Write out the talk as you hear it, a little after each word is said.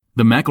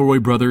The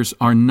McElroy brothers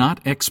are not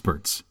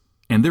experts,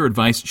 and their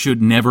advice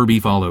should never be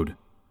followed.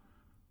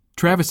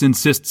 Travis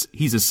insists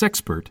he's a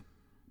sexpert,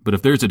 but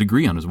if there's a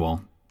degree on his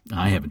wall,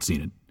 I haven't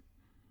seen it.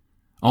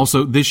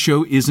 Also, this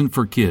show isn't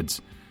for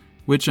kids,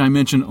 which I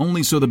mention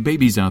only so the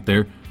babies out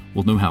there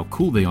will know how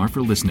cool they are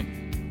for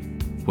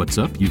listening. What's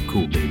up, you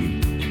cool baby?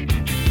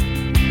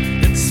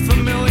 It's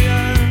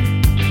familiar,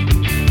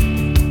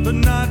 but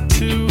not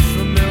too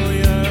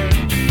familiar,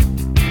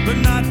 but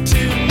not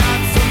too not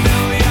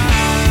familiar.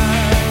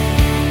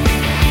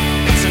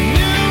 It's a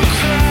new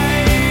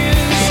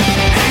craze.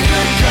 Hey,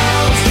 good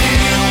girls, do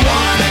you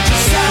wanna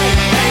just say,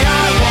 hey, I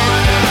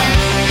wanna?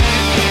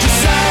 Just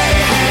say,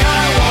 hey, I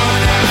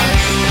wanna.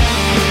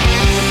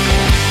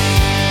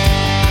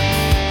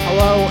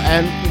 Hello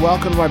and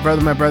welcome to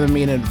My Brother,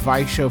 Me, an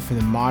advice show for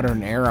the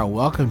modern era.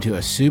 Welcome to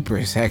a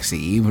super sexy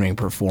evening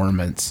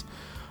performance.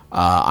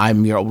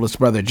 I'm your oldest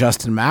brother,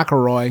 Justin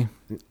McElroy.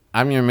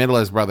 I'm your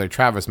middleest brother,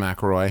 Travis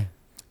McElroy.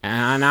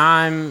 And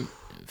I'm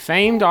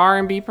famed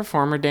R&B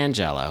performer,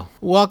 D'Angelo.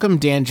 Welcome,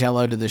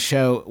 D'Angelo, to the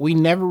show. We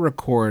never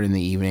record in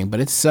the evening, but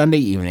it's Sunday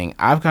evening.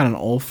 I've got an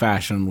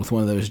old-fashioned with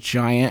one of those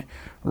giant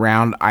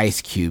round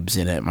ice cubes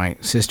in it. My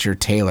sister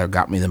Taylor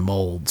got me the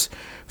molds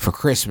for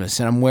Christmas,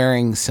 and I'm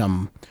wearing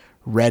some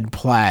red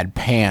plaid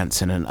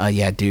pants and an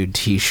Yeah Dude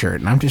t-shirt,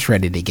 and I'm just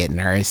ready to get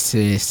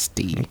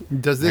narcissisty.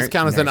 Does this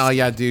count as an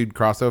Yeah Dude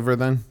crossover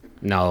then?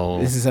 No.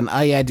 This is an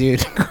Yeah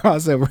Dude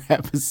crossover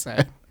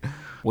episode.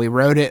 We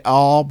wrote it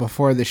all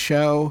before the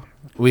show.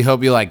 We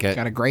hope you like it. We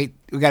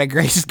got a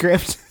great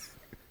script.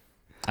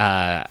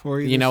 For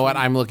you know what?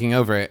 I'm looking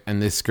over it,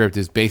 and this script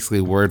is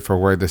basically word for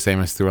word the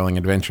same as Thrilling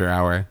Adventure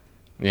Hour.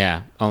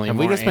 Yeah. Have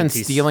we just been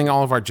stealing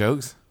all of our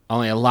jokes?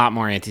 Only a lot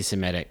more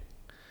anti-Semitic.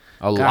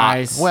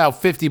 Lot. Well,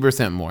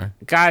 50% more.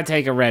 Gotta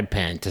take a red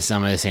pen to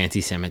some of this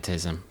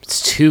anti-Semitism.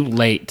 It's too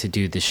late to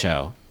do the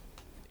show.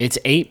 It's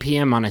 8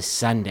 p.m. on a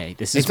Sunday.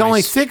 It's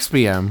only 6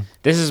 p.m.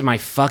 This is my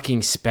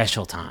fucking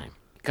special time.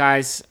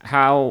 Guys,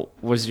 how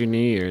was your New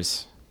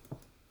Year's?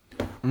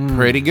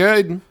 Pretty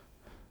good.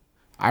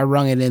 I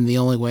rung it in the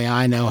only way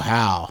I know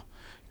how.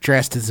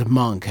 Dressed as a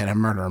monk at a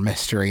murder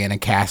mystery in a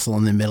castle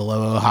in the middle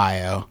of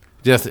Ohio.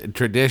 Just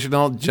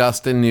traditional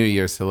Justin New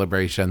Year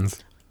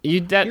celebrations.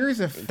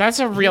 That's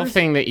a real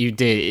thing that you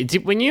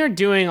did. When you're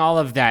doing all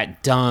of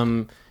that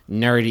dumb,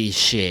 nerdy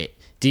shit,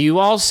 do you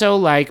also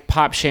like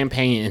pop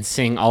champagne and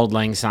sing Auld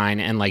Lang Syne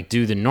and like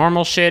do the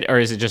normal shit, or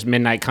is it just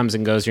midnight comes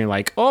and goes and you're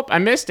like, oh, I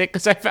missed it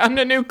because I found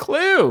a new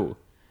clue?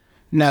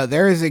 No,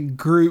 there is a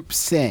group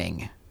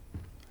sing.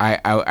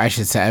 I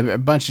should say a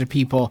bunch of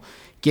people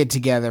get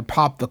together,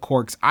 pop the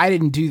corks. I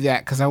didn't do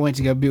that because I went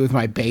to go be with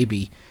my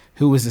baby,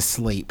 who was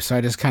asleep, so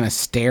I just kind of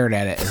stared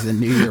at it as the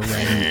New Year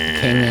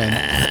rain came in.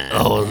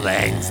 Auld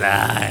Lang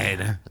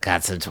Syne.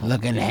 Got some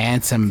looking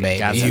handsome,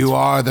 baby. You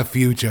are the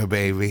future,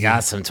 baby.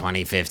 Got some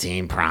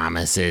 2015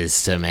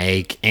 promises to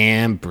make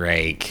and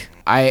break.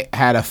 I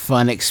had a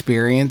fun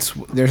experience.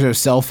 There's no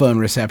cell phone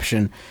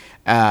reception,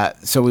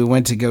 so we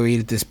went to go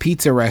eat at this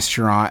pizza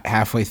restaurant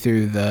halfway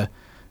through the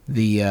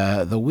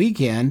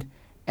weekend,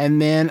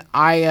 and then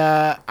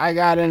I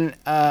got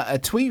a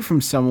tweet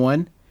from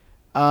someone.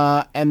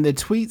 And the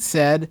tweet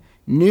said,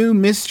 "New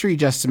mystery,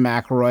 Justin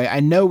McElroy.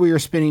 I know we are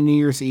spending New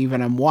Year's Eve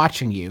and I'm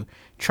watching you.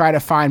 Try to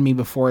find me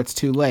before it's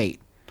too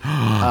late."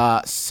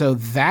 So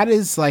that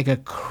is like a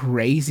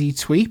crazy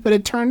tweet, but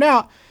it turned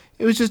out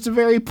it was just a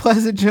very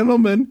pleasant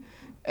gentleman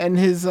and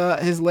his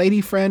lady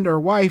friend or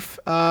wife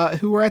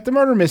who were at the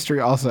murder mystery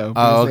also.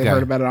 Oh, okay. They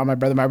heard about it on My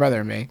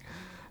Brother, and Me.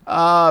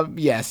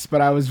 Yes,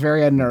 but I was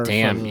very unnerved.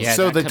 Damn, yeah.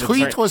 So the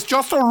tweet was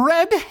just a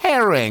red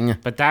herring.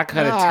 But that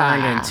could have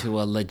turned into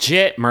a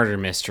legit murder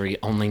mystery,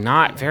 only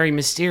not very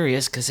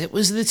mysterious because it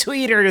was the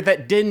tweeter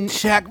that didn't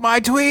check my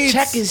tweets.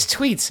 Check his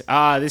tweets.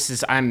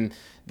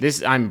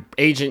 I'm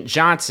Agent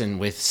Johnson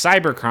with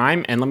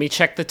cybercrime, and let me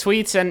check the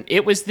tweets, and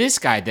it was this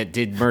guy that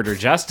did murder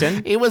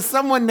Justin. It was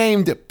someone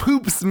named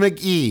Poops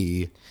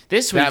McGee.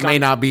 This week that may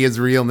not be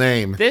his real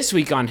name. This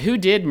week on Who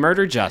Did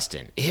Murder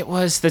Justin, it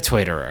was the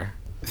Twitterer.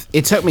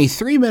 It took me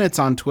 3 minutes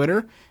on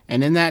Twitter,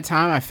 and in that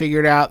time I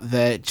figured out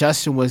that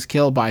Justin was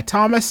killed by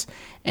Thomas,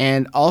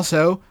 and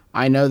also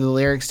I know the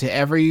lyrics to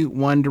every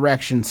One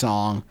Direction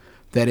song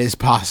that is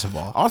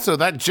possible. Also,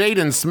 that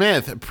Jaden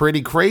Smith,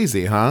 pretty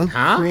crazy,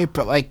 huh? Great,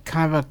 but like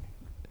kind of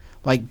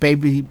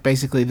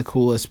basically the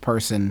coolest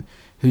person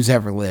who's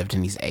ever lived,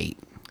 and he's 8.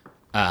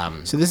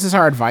 So this is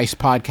our advice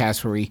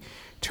podcast where we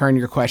turn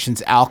your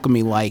questions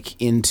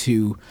alchemy-like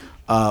into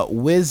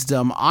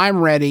wisdom. I'm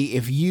ready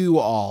if you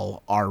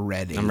all are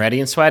ready. I'm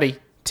ready and sweaty.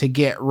 To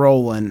get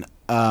rolling.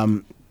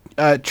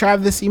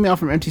 Trav, this email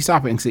from Empty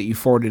Stoppings that you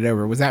forwarded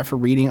over, was that for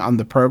reading on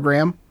the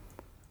program?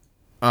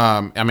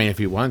 I mean, if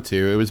you want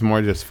to. It was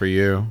more just for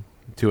you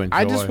to enjoy.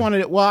 I just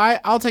wanted it. Well,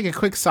 I'll take a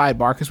quick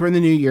sidebar because we're in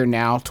the new year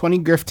now.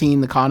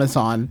 2015, the con is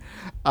on.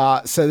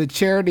 So the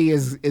charity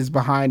is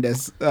behind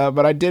us.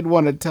 But I did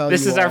want to tell you.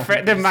 This is our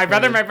friend, my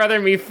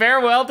brother, me.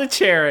 Farewell to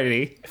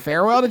charity.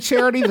 Farewell to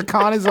charity. The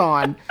con is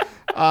on.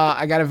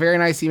 I got a very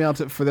nice email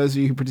for those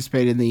of you who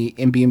participated in the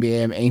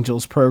MBMBaM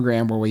Angels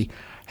program where we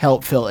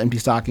help fill empty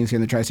stockings here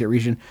in the tri-state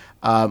region.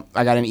 I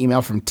got an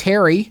email from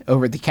Terry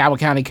over at the Cabell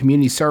County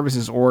Community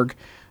Services Org,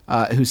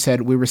 who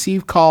said, we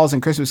received calls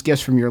and Christmas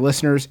gifts from your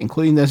listeners,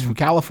 including those from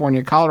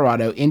California,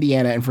 Colorado,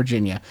 Indiana, and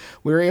Virginia.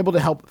 We were able to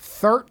help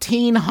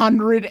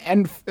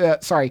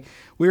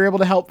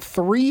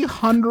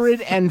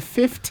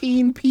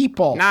 315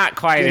 people. Not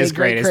quite as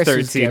great as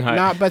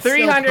 1,300. But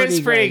 300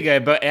 is pretty great.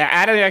 good, but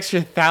add an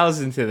extra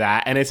 1,000 to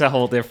that, and it's a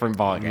whole different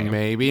ballgame.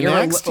 Maybe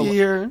next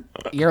year.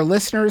 Your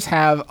listeners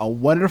have a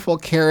wonderful,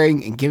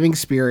 caring, and giving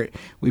spirit.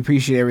 We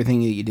appreciate everything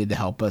that you did to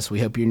help us. We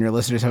hope you and your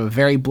listeners have a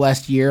very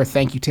blessed year.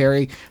 Thank you,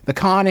 Terry. The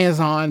con is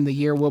on. The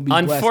year will be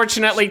blessed.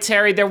 Unfortunately,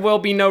 Terry, there will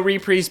be no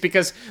reprise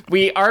because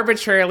we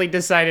arbitrarily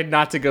decided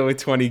not to go with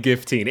 20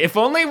 gifting. If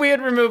only we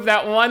had removed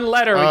that one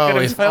letter, we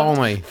could have helped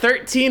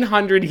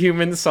 1,300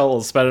 human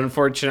souls. But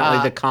unfortunately,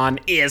 the con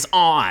is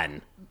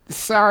on.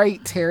 Sorry,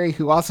 Terry,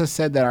 who also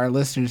said that our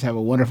listeners have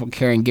a wonderful,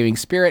 caring, giving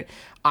spirit.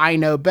 I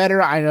know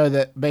better. I know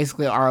that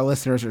basically our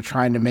listeners are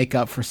trying to make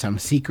up for some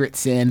secret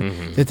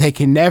sin that they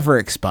can never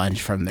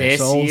expunge from their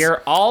souls. This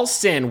year, all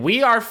sin.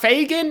 We are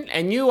Fagin,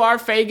 and you are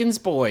Fagin's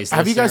boys.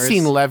 Have you guys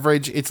seen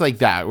Leverage? It's like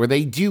that, where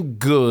they do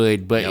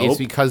good, but it's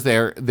because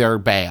they're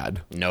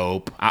bad.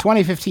 Nope.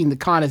 2015, the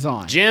con is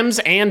on.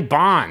 Gyms and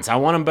bonds. I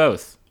want them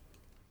both.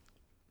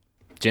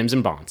 Gyms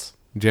and bonds.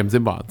 Gyms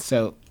and bonds.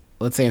 So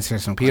let's answer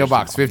some P.O. questions.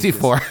 Box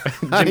 54.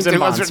 Gyms and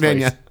bonds, West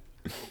Virginia.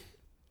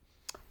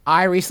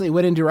 I recently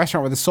went into a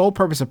restaurant with the sole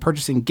purpose of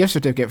purchasing a gift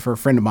certificate for a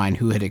friend of mine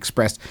who had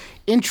expressed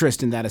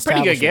interest in that Pretty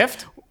establishment. good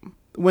gift.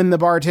 When the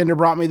bartender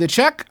brought me the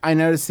check, I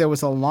noticed there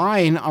was a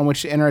line on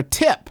which to enter a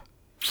tip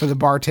for the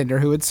bartender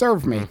who had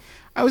served me.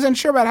 I was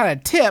unsure about how to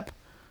tip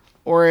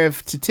or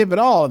if to tip at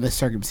all in this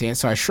circumstance,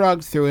 so I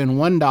shrugged, threw in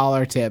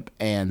 $1 tip,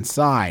 and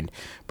signed.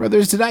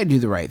 Brothers, did I do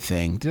the right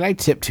thing? Did I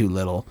tip too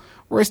little?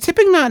 Or is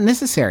tipping not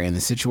necessary in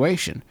this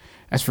situation?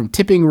 As from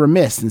Tipping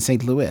Remiss in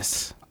St.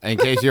 Louis. In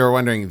case you were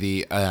wondering,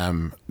 the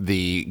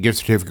gift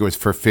certificate was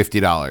for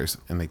 $50,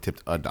 and they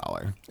tipped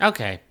 $1.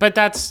 Okay, but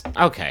that's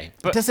okay.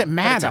 But Does it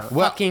matter? It's a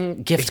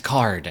fucking gift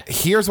card.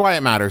 Here's why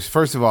it matters.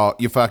 First of all,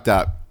 you fucked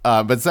up.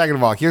 But second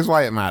of all, here's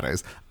why it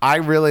matters. I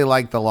really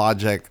like the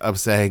logic of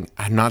saying,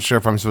 I'm not sure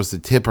if I'm supposed to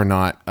tip or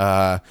not.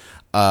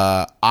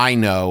 I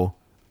know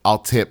I'll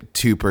tip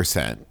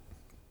 2%.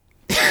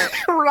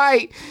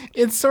 Right.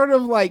 It's sort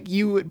of like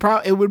it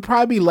would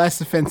probably be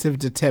less offensive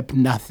to tip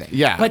nothing.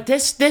 Yeah. But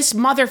this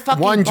motherfucking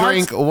one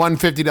drink, one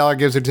 $50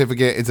 gift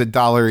certificate, it's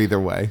 $1 either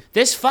way.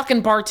 This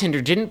fucking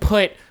bartender didn't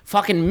put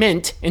fucking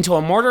mint into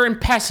a mortar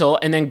and pestle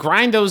and then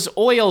grind those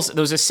oils,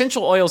 those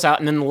essential oils out,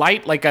 and then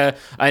light like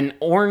an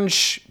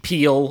orange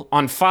peel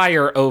on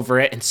fire over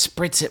it and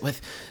spritz it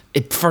with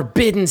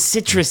forbidden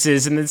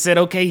citruses, and then said,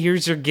 okay,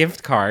 here's your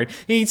gift card.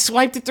 He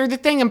swiped it through the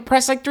thing and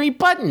pressed like 3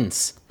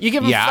 buttons. You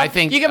give him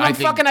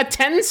fucking a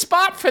 10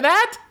 spot for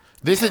that?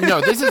 This is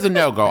a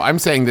no-go. I'm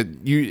saying that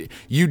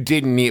you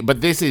didn't need,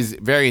 but this is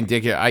very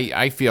indicative.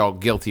 I feel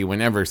guilty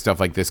whenever stuff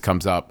like this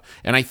comes up.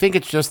 And I think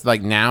it's just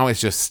like now it's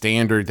just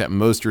standard that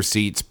most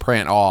receipts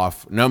print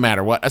off no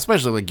matter what,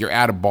 especially like you're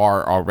at a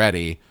bar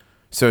already.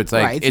 So it's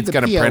like, right, it's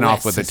going to print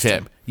off with system.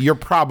 a tip. You're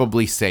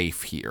probably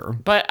safe here.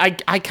 But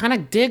I kind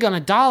of dig on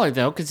 $1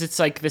 though, because it's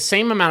like the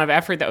same amount of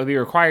effort that would be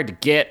required to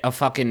get a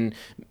fucking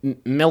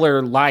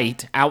Miller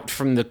Lite out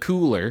from the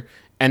cooler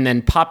and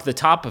then pop the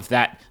top of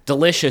that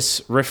delicious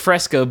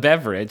Refresco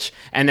beverage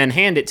and then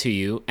hand it to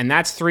you, and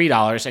that's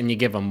 $3 and you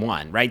give them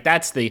 $1, right?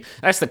 That's the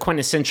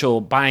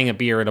quintessential buying a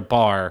beer at a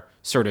bar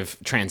sort of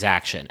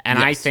transaction. And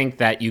yes. I think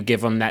that you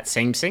give them that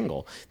same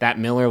single, that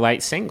Miller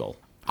Lite single.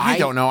 I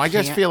don't know. I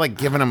just feel like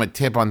giving them a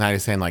tip on that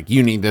is saying, like,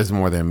 you need this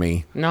more than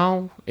me.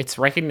 No, it's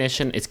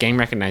recognition. It's game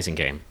recognizing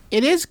game.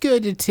 It is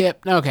good to tip.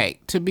 Okay,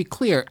 to be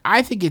clear,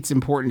 I think it's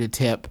important to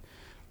tip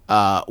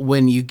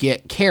when you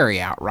get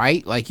carry out,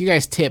 right? Like, you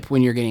guys tip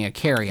when you're getting a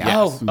carry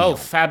out. Oh,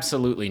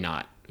 absolutely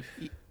not.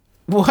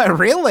 What,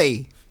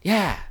 really?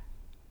 Yeah.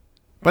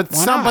 But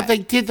but they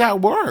did that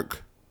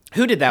work.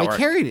 Who did that They work?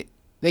 carried it.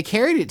 They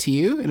carried it to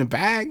you in a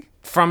bag.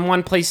 From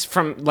one place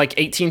from like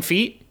 18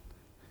 feet?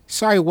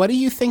 Sorry, what do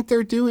you think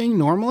they're doing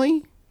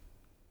normally?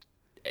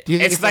 Do you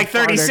think it's like a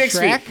farther 36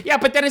 trek? feet. Yeah,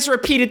 but then it's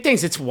repeated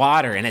things. It's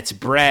water, and it's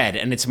bread,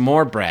 and it's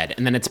more bread,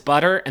 and then it's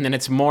butter, and then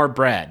it's more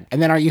bread. And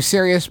then are you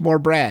serious? More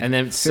bread. And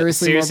then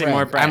seriously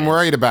more bread. I'm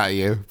worried about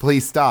you.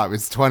 Please stop.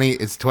 It's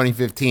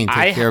 2015.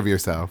 Take care of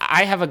yourself.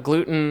 I have a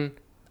gluten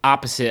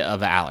opposite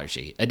of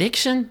allergy.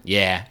 Addiction?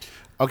 Yeah.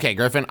 Okay,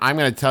 Griffin, I'm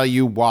going to tell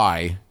you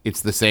why it's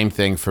the same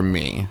thing for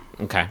me.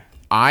 Okay.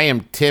 I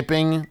am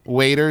tipping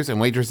waiters and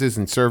waitresses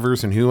and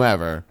servers and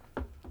whoever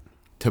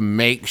to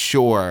make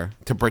sure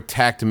to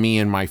protect me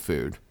and my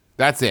food.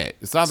 That's it.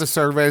 It's not the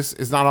service.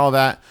 It's not all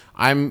that.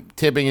 I'm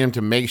tipping him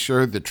to make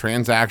sure the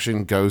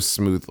transaction goes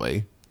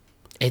smoothly.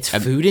 It's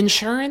food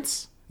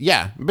insurance?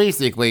 Yeah,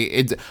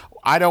 basically,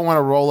 I don't want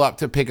to roll up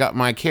to pick up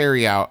my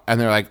carry out. And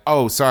they're like,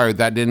 oh, sorry,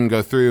 that didn't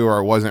go through or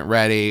it wasn't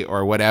ready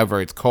or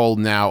whatever. It's cold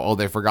now. Oh,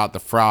 they forgot the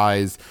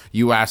fries.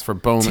 You asked for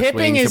boneless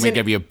Tipping wings. is Can we an-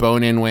 give you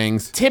bone-in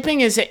wings?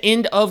 Tipping is an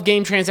end of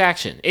game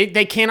transaction.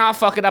 They cannot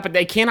fuck it up.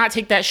 They cannot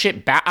take that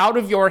shit out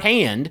of your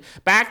hand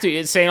back to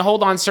you saying,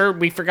 hold on, sir,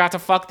 we forgot to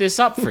fuck this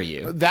up for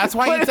you. That's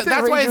why What it's, if the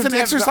that's why it's Rangers an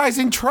have exercise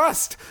in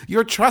trust.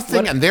 You're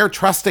trusting and they're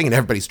trusting and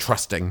everybody's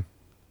trusting.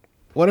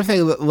 What if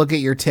they look at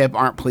your tip,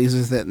 aren't pleased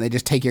with it, and they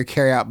just take your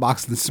carryout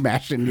box and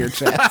smash it into your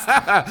chest?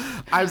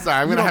 I'm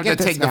sorry. I'm going to don't have to get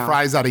this take the now.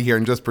 fries out of here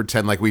and just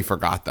pretend like we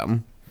forgot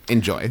them.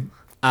 Enjoy.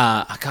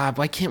 God,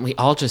 why can't we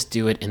all just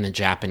do it in the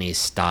Japanese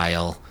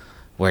style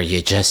where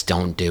you just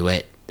don't do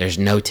it? There's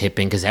no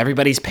tipping because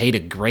everybody's paid a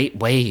great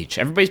wage.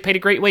 Everybody's paid a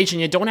great wage,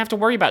 and you don't have to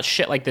worry about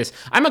shit like this.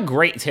 I'm a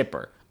great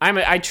tipper.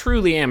 I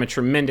truly am a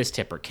tremendous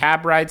tipper.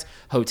 Cab rides,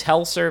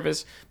 hotel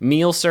service,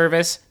 meal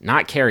service,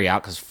 not carry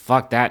out because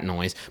fuck that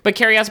noise. But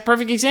carry out's a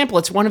perfect example.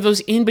 It's one of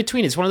those in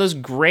between. It's one of those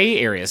gray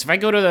areas. If I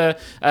go to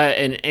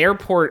an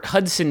airport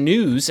Hudson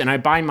News and I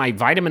buy my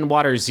Vitamin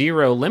Water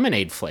Zero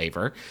lemonade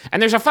flavor,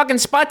 and there's a fucking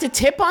spot to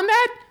tip on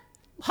that,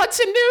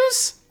 Hudson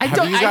News? I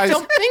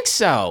don't think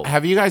so.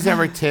 Have you guys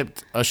ever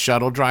tipped a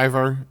shuttle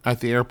driver at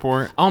the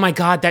airport? Oh my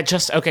God, I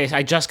just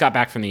got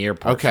back from the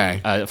airport. Okay.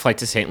 From, flight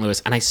to St. Louis,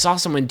 and I saw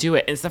someone do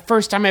it. It's the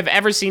first time I've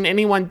ever seen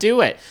anyone do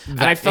it. And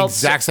I felt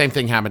exact same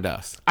thing happened to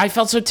us. I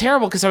felt so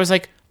terrible because I was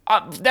like,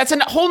 that's a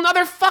whole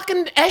nother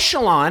fucking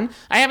echelon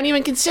I haven't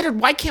even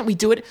considered. Why can't we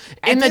do it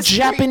in the this point-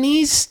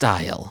 Japanese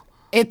style?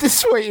 At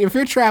this point, if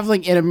you're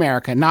traveling in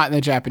America, not in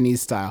the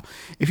Japanese style,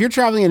 if you're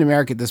traveling in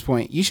America at this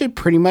point, you should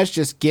pretty much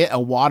just get a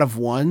wad of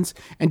ones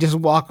and just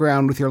walk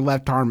around with your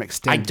left arm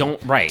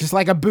extended. Right. Just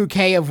like a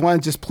bouquet of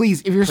ones. Just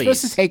please, if you're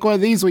supposed to take one of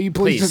these, will you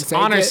please Please, just take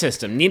honor it?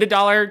 system. Need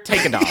 $1,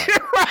 take $1.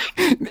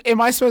 Right. Am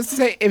I supposed to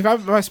say,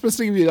 am I supposed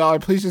to give you $1,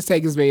 please just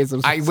take as many as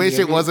I'm supposed I to wish give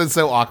it you? wasn't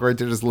so awkward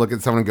to just look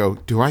at someone and go,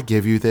 do I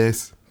give you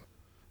this?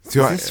 Is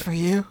this for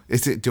you?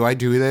 Do I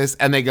do this?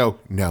 And they go,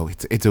 no,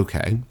 it's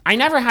okay. I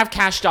never have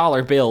cash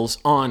dollar bills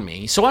on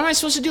me. So what am I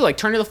supposed to do? Like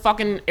turn to the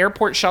fucking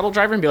airport shuttle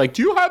driver and be like,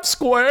 do you have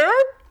Square?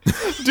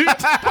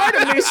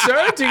 Pardon me,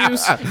 sir.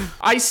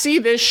 I see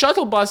this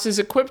shuttle bus is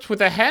equipped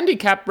with a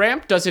handicap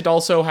ramp. Does it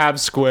also have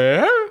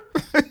Square?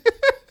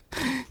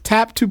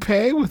 Tap to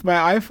pay with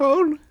my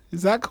iPhone?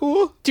 Is that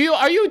cool? Do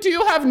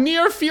you have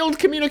near field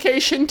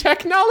communication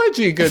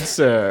technology, good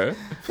sir?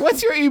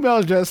 What's your email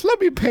address? Let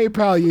me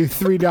PayPal you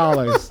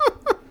 $3.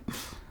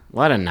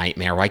 What a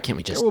nightmare. Why can't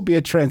we just... It will be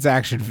a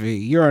transaction fee.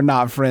 You are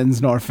not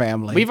friends nor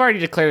family. We've already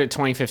declared that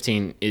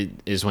 2015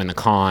 is when the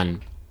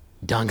con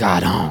done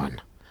got on.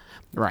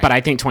 Right. But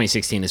I think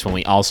 2016 is when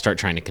we all start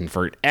trying to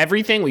convert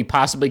everything we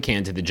possibly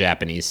can to the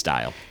Japanese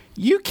style.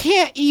 You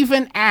can't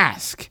even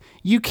ask.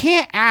 You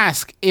can't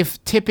ask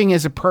if tipping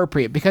is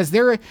appropriate because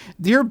they're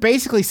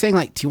basically saying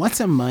like, "Do you want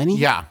some money?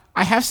 Yeah.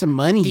 I have some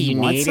money. Do you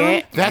want need some?"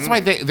 it? That's why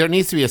there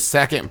needs to be a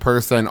second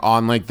person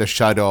on like the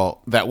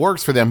shuttle that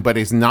works for them, but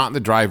is not the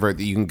driver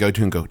that you can go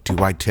to and go,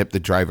 do I tip the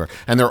driver?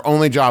 And their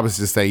only job is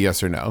to say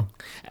yes or no.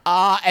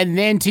 And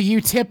then do you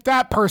tip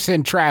that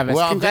person, Travis?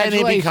 Well, then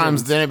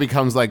Congratulations. it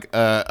becomes like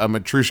a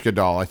Matryoshka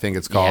doll, I think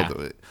it's called.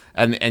 Yeah.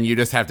 And you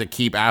just have to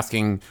keep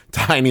asking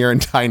tinier and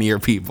tinier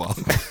people.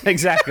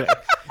 Exactly.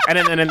 And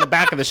then in the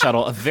back of the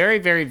shuttle, a very,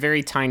 very,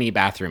 very tiny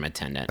bathroom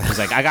attendant who's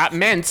like, I got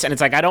mints. And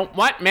it's like, I don't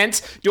want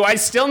mints. Do I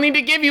still need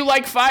to give you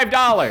like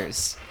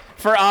 $5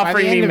 for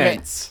offering me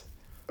mints?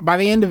 By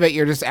the end of it,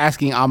 you're just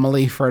asking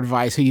Amelie for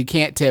advice, who you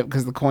can't tip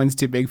because the coin's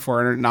too big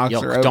for her and it knocks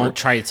her over. Don't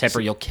try to tip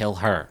her. You'll kill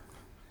her.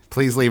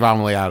 Please leave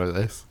Amelie out of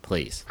this.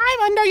 Please.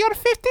 I'm under your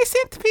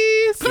 50-cent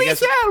piece. Please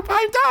guys- help.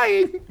 I'm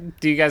dying.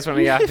 Do you guys want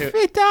to Yahoo?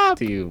 Fit up.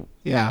 Do you?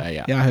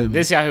 Yeah, Yahoo Me.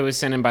 This Yahoo was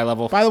sent in by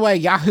level. By the way,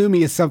 Yahoo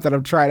Me is something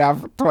I'm trying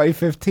out for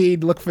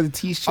 2015. Look for the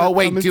t-shirt. Oh,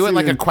 wait, coming do it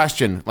like a soon.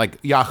 question. Like,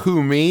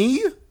 Yahoo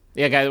me?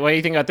 Yeah, guys, what do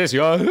you think about this?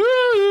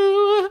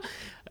 Yahoo!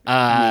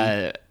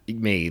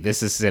 Me.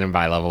 This is sent in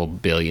by level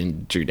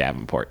billion Drew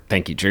Davenport.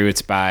 Thank you, Drew.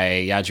 It's by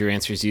Yahoo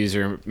Answers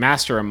user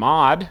Master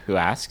Ahmad, who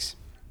asks,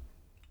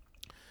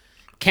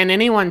 can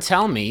anyone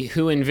tell me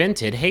who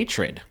invented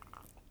hatred?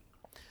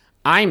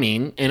 I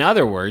mean, in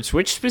other words,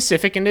 which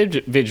specific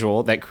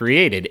individual that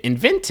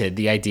invented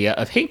the idea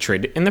of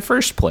hatred in the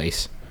first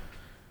place?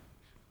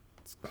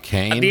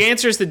 Cain? The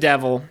answer is the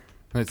devil.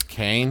 It's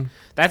Cain?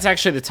 That's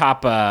actually the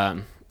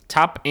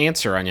top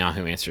answer on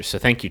Yahoo Answers. So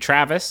thank you,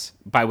 Travis,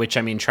 by which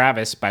I mean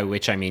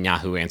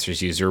Yahoo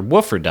Answers user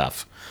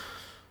Wooferduff,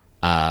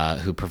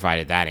 who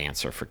provided that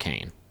answer for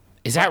Cain.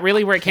 Is that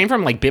really where it came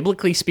from? Like,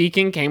 biblically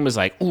speaking, Cain was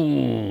like,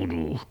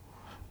 ooh,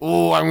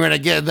 I'm going to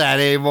get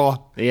that,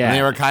 Abel. Yeah. And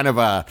they were kind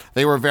of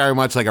they were very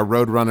much like a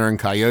Roadrunner and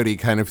Coyote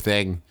kind of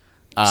thing.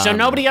 so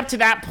nobody up to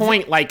that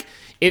point, like,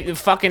 it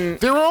fucking...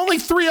 There were only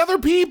 3 other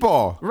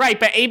people. Right,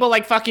 but Abel,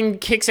 like, fucking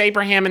kicks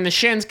Abraham in the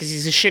shins because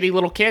he's a shitty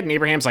little kid, and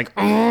Abraham's like,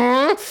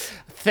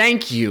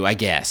 thank you, I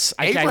guess.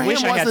 Abraham I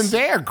wish wasn't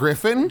there,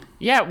 Griffin.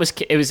 Yeah,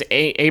 it was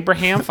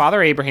Abraham,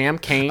 Father Abraham,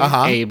 Cain,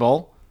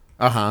 Abel,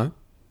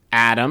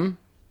 Adam.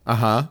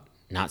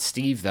 Not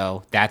Steve,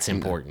 though. That's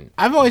important.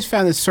 I've always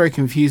found this story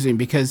confusing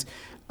because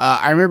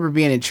I remember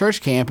being in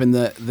church camp, and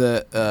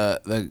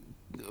the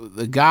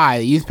guy,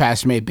 the youth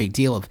pastor, made a big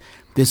deal of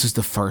this is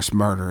the first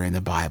murder in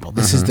the Bible.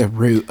 This is the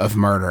root of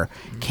murder,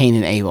 Cain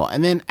and Abel.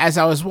 And then as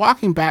I was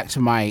walking back to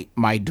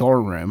my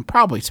dorm room,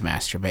 probably to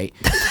masturbate,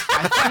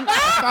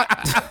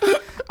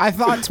 I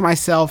thought to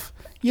myself,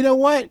 you know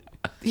what?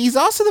 He's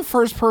also the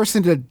first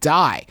person to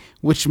die,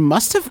 which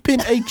must have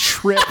been a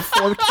trip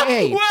for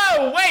Cain.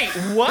 Whoa, wait,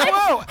 what?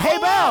 Whoa, hey,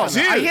 Bo.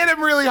 Dude, I hit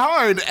him really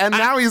hard, and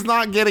now he's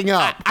not getting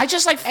up. I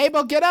just like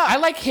Abel, get up. I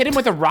like hit him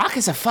with a rock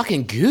as a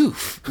fucking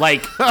goof.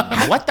 Like,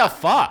 what the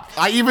fuck?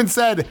 I even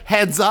said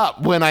heads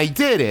up when I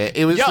did it.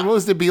 It was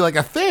supposed to be like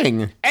a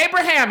thing.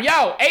 Abraham,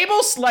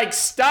 Abel's like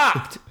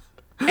stopped.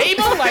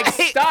 Abel like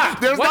stopped.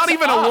 There's What's not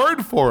even up? a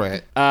word for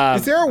it.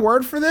 Is there a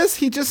word for this?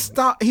 He just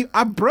stopped.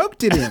 I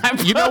broke it him.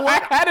 You know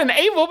what? I had an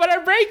Abel, but I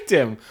braked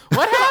him.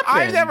 What happened?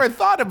 I never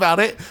thought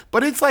about it,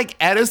 but it's like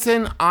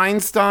Edison,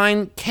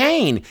 Einstein,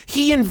 Cain.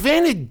 He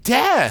invented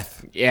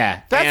death.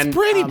 Yeah. That's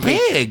pretty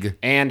big.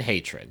 And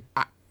hatred.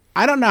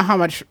 I don't know how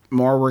much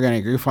more we're going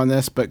to goof on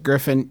this, but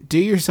Griffin, do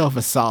yourself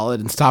a solid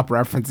and stop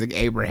referencing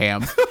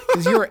Abraham,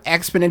 because you're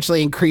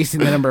exponentially increasing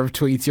the number of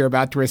tweets you're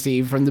about to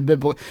receive from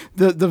the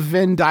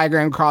Venn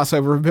diagram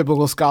crossover of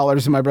biblical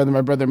scholars and my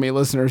brother, me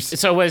listeners.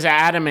 So was it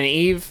Adam and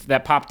Eve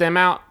that popped them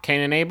out?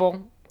 Cain and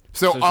Abel?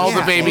 So all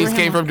the babies Abraham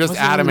came from just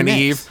wasn't Adam in and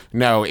the Eve? mix.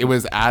 No, it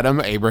was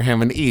Adam,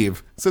 Abraham, and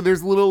Eve. So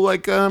there's a little a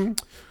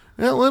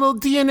little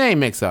DNA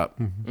mix up.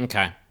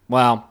 Okay.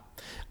 Well,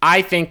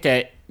 I think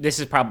that this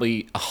is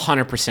probably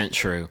 100%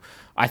 true.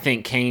 I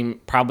think Cain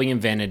probably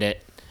invented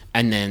it,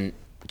 and then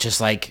just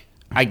like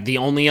the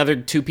only other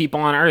two people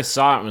on Earth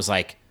saw it and was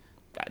like,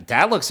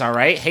 that looks all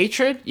right.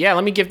 Hatred? Yeah,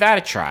 let me give that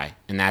a try.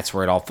 And that's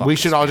where it all fucking We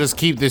should all just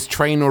keep this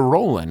train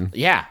rolling.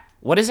 Yeah.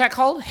 What is that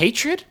called?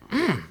 Hatred?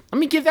 Let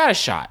me give that a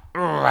shot.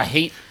 I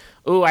hate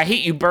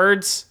you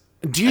birds.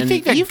 Do you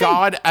think that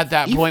God at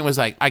that point was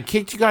like, I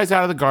kicked you guys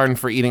out of the garden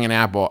for eating an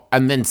apple,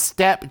 and then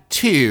step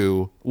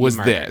 2 was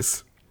murdered.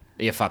 this?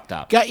 You fucked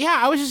up. Yeah,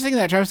 I was just thinking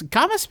that, Travis.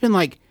 God must have been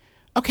like,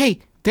 okay,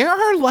 there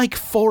are like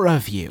 4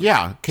 of you.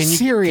 Yeah, can you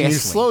Seriously.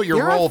 slow your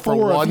There are roll for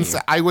 4 of one you.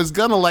 second? I was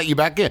gonna let you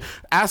back in.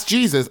 Ask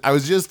Jesus. I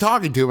was just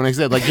talking to him, and I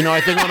said, I think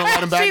I'm gonna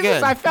let him back Jesus,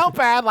 in. I felt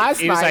bad last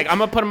He night. was like, I'm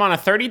gonna put him on a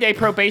 30-day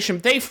probation.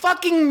 They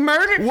fucking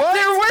murdered. What?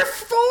 There were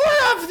 4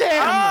 of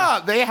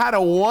them. They had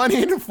a 1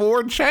 in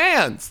 4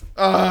 chance.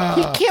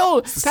 he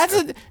killed.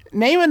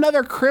 Name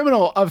another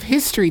criminal of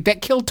history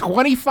that killed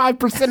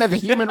 25% of the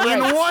human race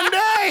In one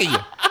day.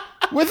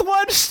 with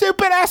one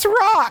stupid ass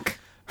rock.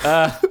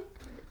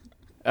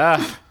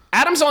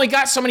 Adam's only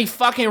got so many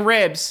fucking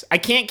ribs. I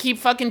can't keep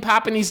fucking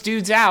popping these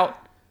dudes out.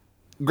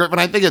 Griffin,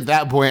 I think at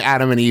that point,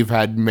 Adam and Eve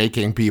had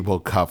making people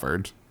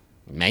covered.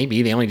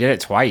 Maybe they only did it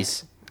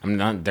twice.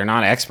 They're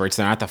not experts.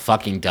 They're not the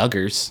fucking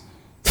Duggars.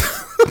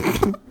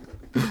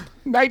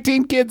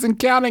 19 kids and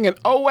counting, and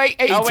 18. Oh wait,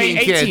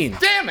 18. kids.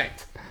 Damn it.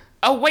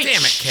 Oh wait, Damn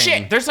it, shit.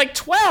 Cain. There's like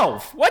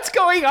 12. What's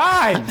going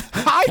on?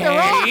 Hide the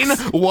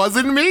rocks. Cain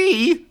wasn't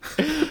me.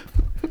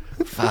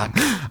 Fuck.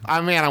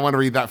 I want to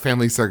read that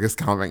Family Circus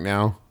comic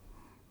now.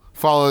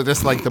 Follow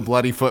just like the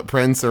bloody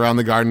footprints around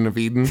the Garden of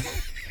Eden.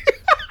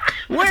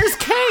 Where's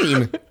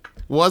Cain?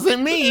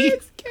 Wasn't me.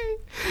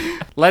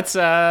 Let's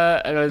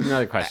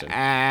another question.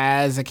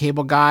 As a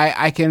cable guy,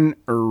 I can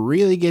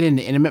really get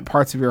into intimate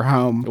parts of your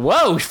home.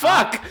 Whoa,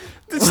 fuck.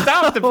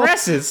 Stop the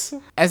presses.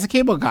 As a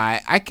cable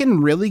guy, I can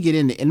really get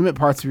into intimate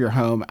parts of your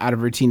home out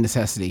of routine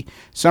necessity.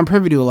 So I'm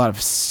privy to a lot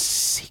of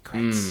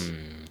secrets.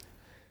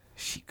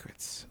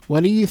 Secrets.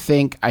 What do you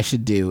think I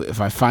should do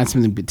if I find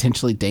something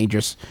potentially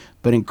dangerous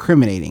but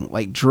incriminating,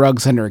 like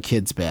drugs under a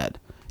kid's bed?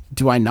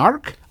 Do I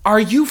narc? Are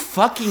you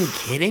fucking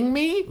kidding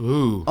me?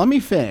 Let me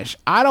finish.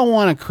 I don't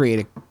want to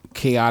create a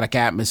chaotic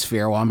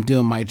atmosphere while I'm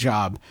doing my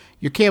job.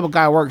 Your cable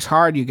guy works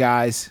hard, you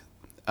guys.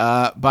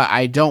 But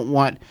I don't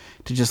want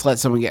to just let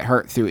someone get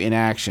hurt through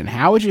inaction.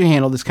 How would you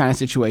handle this kind of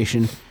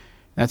situation?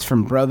 That's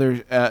from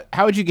Brothers.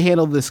 How would you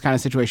handle this kind of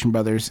situation,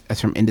 Brothers?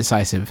 That's from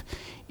Indecisive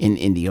in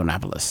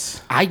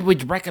Indianapolis. I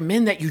would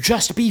recommend that you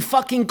just be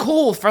fucking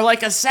cool for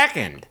like a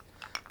second.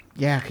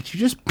 Yeah, could you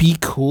just be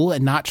cool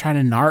and not try to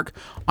narc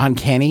on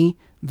Kenny,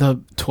 the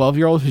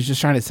 12-year-old who's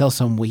just trying to sell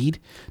some weed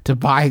to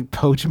buy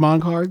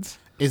Pokemon cards?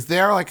 Is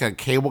there like a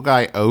cable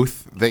guy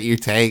oath that you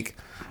take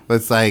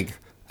that's like,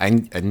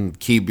 and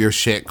keep your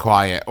shit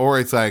quiet? Or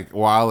it's like,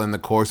 while in the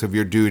course of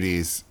your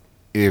duties,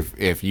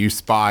 if you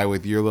spy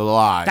with your little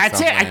eye.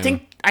 That's it. I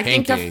think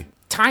kinky. the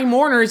Time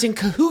Warner is in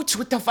cahoots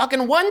with the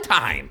fucking One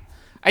Time.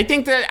 I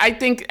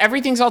think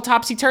everything's all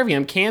topsy-turvy.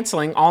 I'm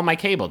canceling all my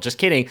cable. Just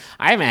kidding.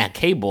 I haven't had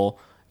cable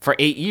for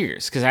 8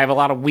 years because I have a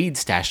lot of weed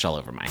stashed all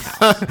over my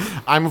house.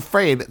 I'm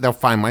afraid they'll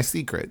find my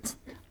secrets.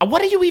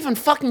 What are you even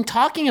fucking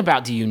talking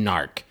about, do you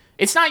narc?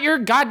 It's not your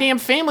goddamn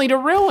family to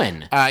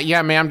ruin.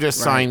 Yeah, ma'am, just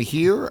sign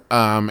here.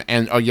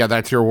 And oh yeah,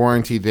 that's your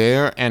warranty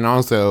there. And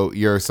also,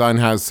 your son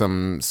has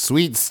some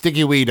sweet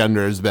sticky weed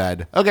under his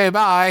bed. Okay,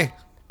 bye.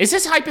 Is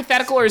this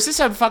hypothetical or is this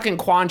a fucking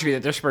quandary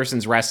that this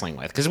person's wrestling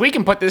with? Because we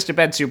can put this to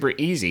bed super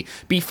easy.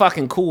 Be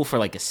fucking cool for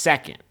like a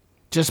second.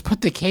 Just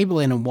put the cable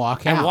in and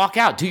walk out. And walk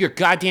out. Do your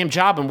goddamn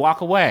job and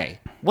walk away.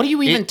 What are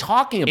you even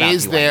talking about?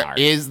 Is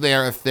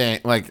there a thing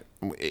like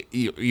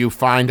you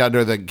find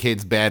under the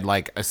kid's bed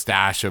like a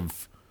stash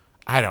of,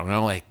 I don't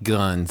know, like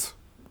guns?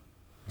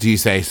 Do you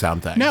say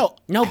something? No,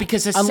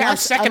 because the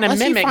Unless- Second unless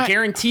you Amendment find-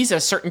 guarantees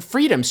us certain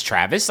freedoms,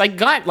 Travis,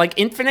 like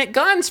infinite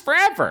guns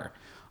forever.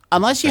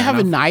 unless you have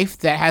a knife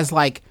that has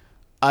like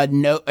a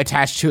note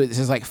attached to it that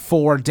says like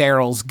for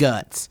Daryl's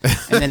guts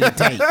and then a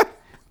date.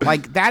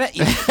 Like that,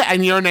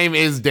 And your name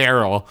is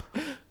Daryl.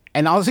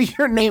 and also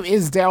your name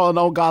is Daryl, and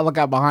oh God, look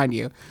out behind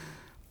you.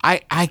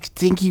 I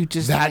think you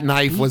just That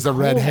knife was a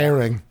red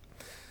herring.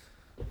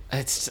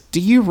 Do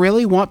you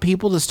really want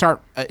people to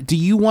start? Do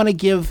you want to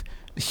give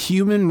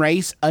human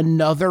race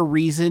another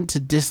reason to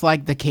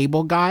dislike the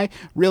cable guy?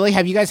 Really?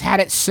 Have you guys had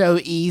it so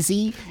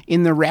easy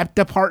in the rep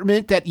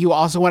department that you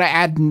also want to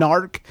add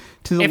narc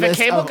to the If list?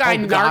 a cable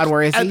guy oh God,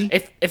 where is he?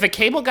 If a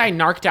cable guy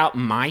narked out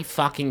my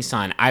fucking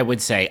son, I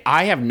would say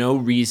I have no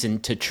reason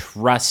to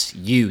trust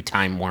you,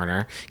 Time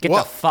Warner. Get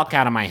Well, the fuck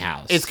out of my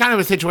house. It's kind of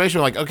a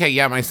situation like, okay,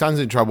 yeah, my son's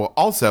in trouble.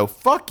 Also,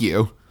 fuck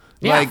you.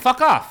 yeah, Like,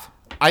 fuck off.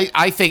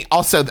 I think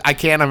also I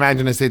can't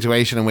imagine a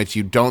situation in which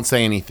you don't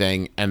say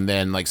anything and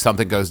then like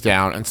something goes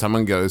down and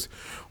someone goes,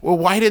 well,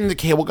 why didn't the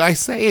cable guy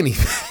say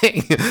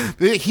anything?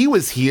 He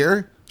was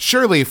here.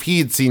 Surely if he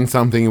had seen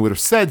something, he would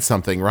have said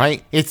something,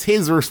 right? It's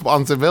his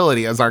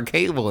responsibility as our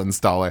cable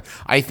installer.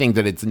 I think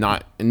that it's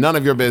none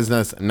of your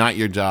business, not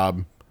your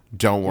job.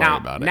 Don't worry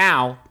about it.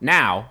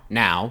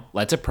 Now,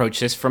 let's approach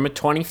this from a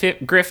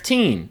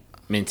 2015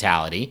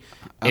 mentality.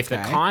 If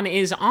the Okay. con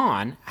is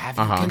on, have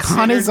you considered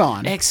Con is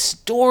on.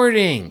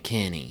 extorting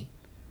Kenny?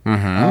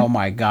 Oh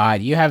my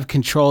God! You have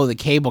control of the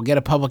cable. Get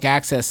a public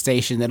access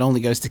station that only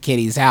goes to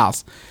Kitty's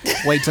house.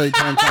 Wait till he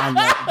turns on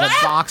the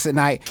box at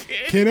night.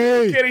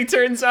 Kitty. Kenny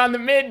turns on the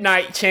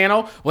midnight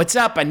channel. What's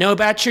up? I know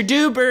about your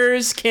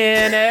doobers,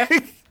 Kenny.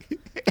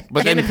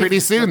 But then pretty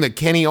soon the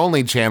Kenny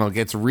Only channel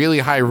gets really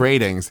high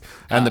ratings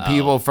and the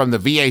people from the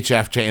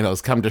VHF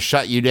channels come to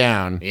shut you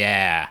down.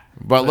 Yeah.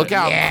 But look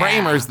out, Yeah.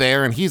 Kramer's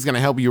there and he's going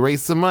to help you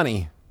raise some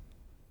money.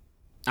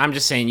 I'm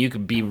just saying you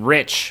could be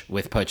rich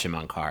with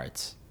Pokemon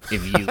cards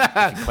if you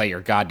play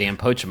your goddamn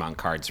Pokemon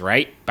cards,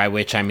 right? By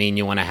which I mean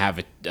you want to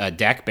have a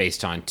deck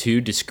based on 2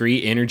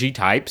 discrete energy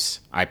types.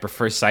 I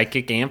prefer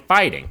Psychic and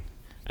Fighting.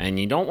 And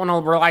you don't want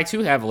to rely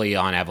too heavily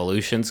on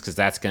evolutions because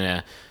that's going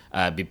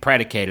to be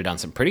predicated on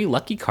some pretty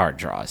lucky card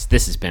draws.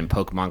 This has been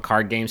Pokemon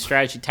Card Game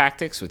Strategy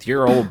Tactics with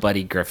your old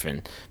buddy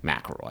Griffin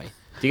McElroy.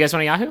 Do you guys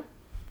want a Yahoo?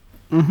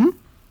 Mm-hmm.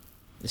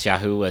 This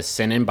Yahoo was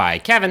sent in by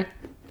Kevin.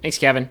 Thanks,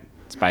 Kevin.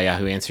 It's by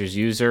Yahoo Answers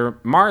user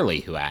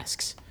Marley, who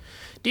asks,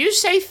 do you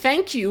say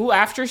thank you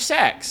after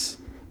sex?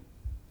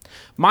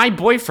 My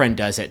boyfriend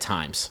does at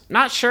times.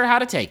 Not sure how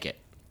to take it.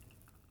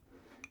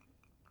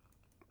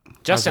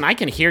 Justin, I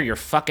can hear your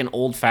fucking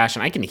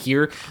old-fashioned. I can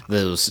hear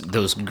those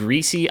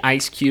greasy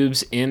ice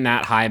cubes in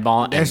that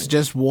highball. And There's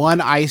just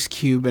one ice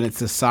cube, and it's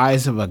the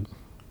size of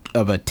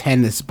a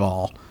tennis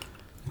ball.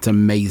 It's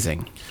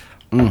amazing.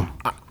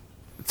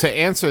 To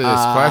answer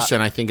this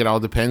question, I think it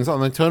all depends on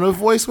the tone of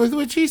voice with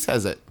which he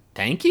says it.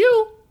 thank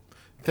you.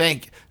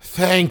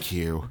 Thank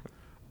you.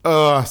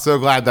 Oh, so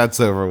glad that's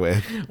over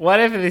with. What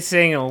if they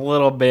sing a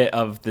little bit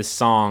of the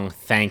song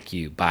 "Thank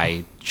You"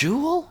 by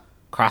Jewel?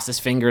 Crosses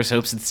fingers,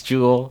 hopes it's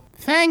Jewel.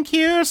 Thank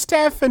you,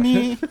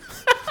 Stephanie, for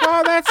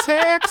that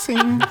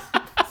sexing.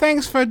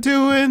 Thanks for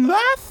doing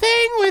the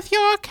thing with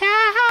your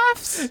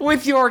calves.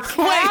 With your Wait,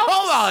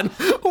 hold on.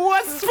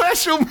 What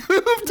special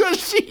move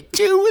does she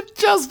do with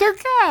just her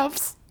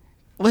calves?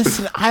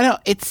 Listen, I don't.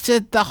 It's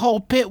just the whole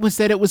bit was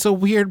that it was a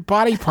weird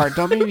body part.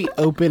 Don't make me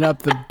open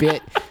up the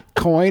bit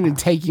coin and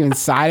take you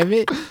inside of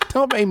it.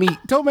 Don't make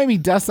me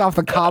dust off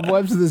the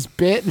cobwebs of this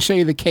bit and show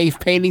you the cave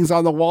paintings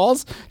on the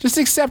walls. Just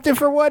accept it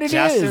for what it is.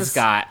 Justin's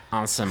got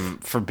on some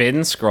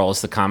Forbidden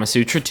Scrolls, the Kama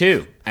Sutra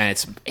 2, and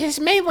it's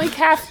mainly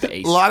calf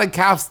based. A lot of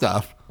calf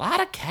stuff. A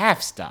lot of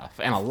calf stuff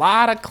and a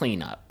lot of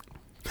cleanup.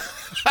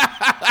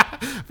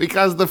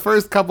 Because the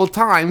first couple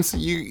times,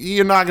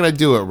 you're not going to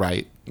do it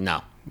right.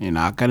 No. You're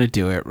not gonna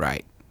do it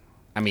right.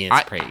 I mean,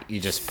 it's pretty.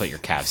 You just put your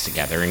calves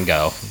together and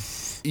go.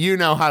 You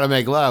know how to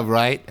make love,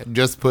 right?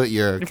 Just put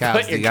your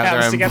calves Put your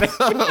together. calves and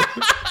together.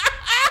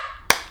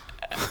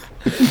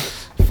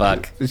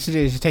 Fuck. You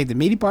should take the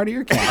meaty part of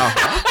your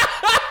calf.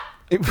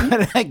 You put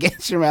it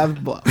against your mouth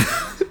and blow.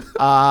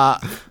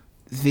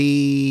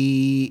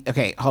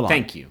 Okay, hold on.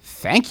 Thank you.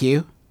 Thank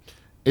you.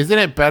 Isn't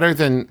it better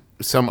than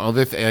some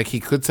other thing? Like he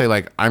could say,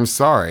 like, I'm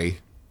sorry.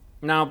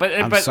 No, but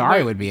sorry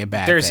there- would be a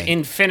bad There's thing.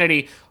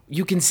 infinity.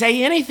 You can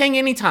say anything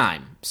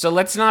anytime. So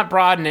let's not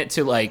broaden it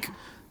to like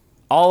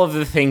all of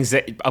the things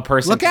that a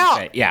person Look can out.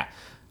 say. Yeah.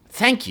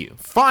 Thank you.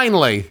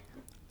 Finally,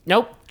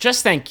 Nope.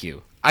 Just thank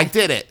you. I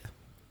did it.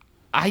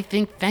 I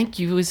think thank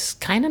you is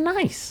kind of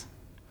nice.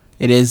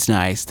 It is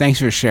nice. Thanks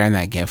for sharing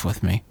that gift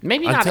with me.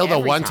 Maybe not Until the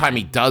every one time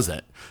he does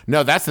it.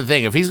 No, that's the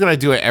thing. If he's going to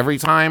do it every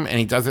time and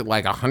he does it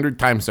like 100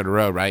 times in a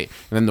row, right?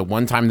 And then the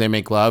one time they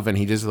make love and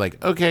he just is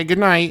like, okay, good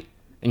night.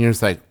 And you're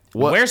just like,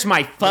 what? Where's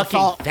my fucking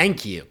all-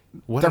 thank you?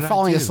 What They're did I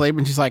falling do? asleep,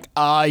 and she's like,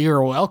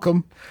 you're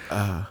welcome.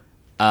 Thank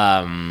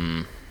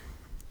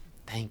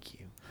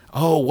you.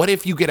 Oh, what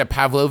if you get a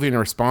Pavlovian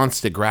response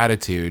to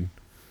gratitude?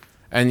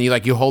 And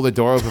you hold the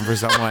door open for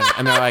someone,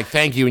 and they're like,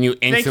 "Thank you," and you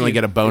instantly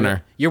get a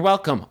boner. You're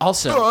welcome.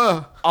 Also,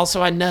 I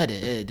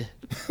nutted.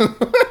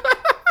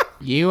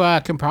 You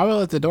can probably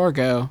let the door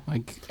go.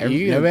 Like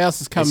You- nobody else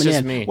is coming just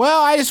in. me.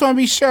 Well, I just want to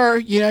be sure.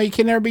 You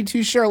can never be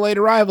too sure. Late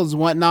arrivals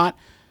and whatnot.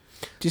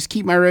 Just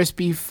keep my roast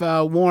beef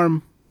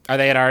warm. Are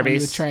they at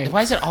Arby's? the tray.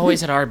 Why is it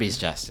always at Arby's,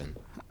 Justin?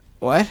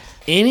 What?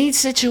 Any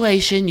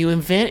situation you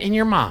invent in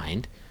your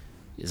mind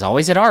is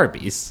always at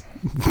Arby's.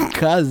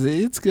 Because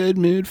it's good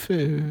mood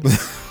food.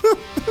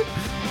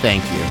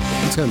 Thank you.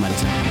 Let's go to Money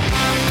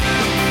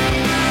Time.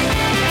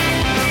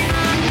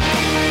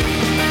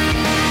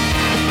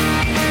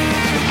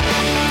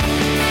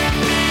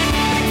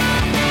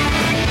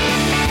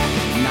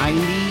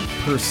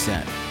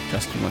 90%.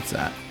 Justin, what's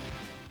that?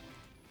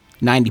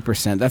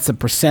 90%. That's the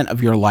percent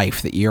of your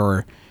life that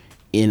you're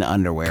in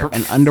underwear.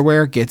 And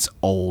underwear gets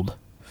old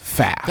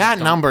fast. That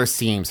number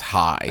seems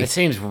high. It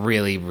seems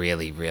really,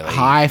 really, really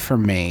High for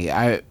me.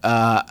 I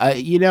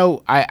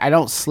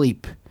don't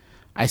sleep.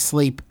 I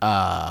sleep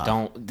I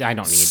don't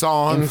need.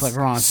 Sans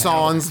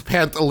Inflagrante.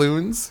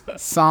 pantaloons.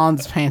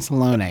 sans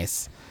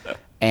pantalones,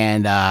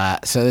 and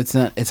so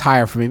it's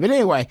higher for me. But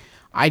anyway,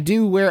 I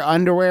do wear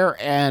underwear,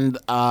 and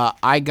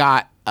I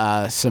got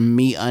some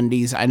Me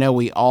Undies. I know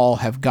we all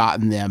have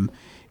gotten them.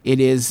 It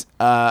is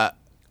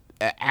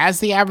as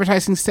the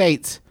advertising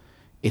states,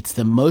 it's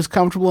the most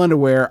comfortable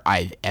underwear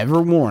I've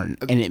ever worn,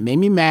 and it made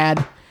me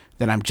mad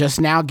that I'm just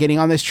now getting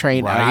on this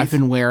train, and I've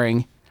been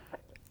wearing,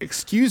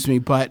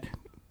 but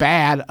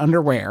bad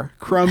underwear,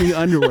 crummy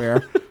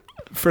underwear,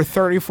 for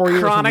 34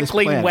 years.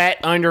 Chronically on this planet. wet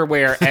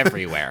underwear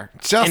everywhere.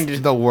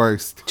 Just the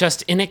worst.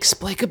 Just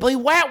inexplicably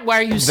wet. Why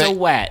are you so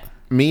wet?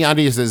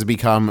 MeUndies has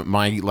become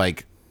my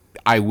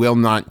I will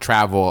not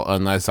travel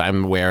unless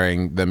I'm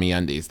wearing the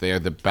MeUndies. They are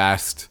the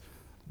best,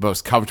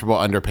 most comfortable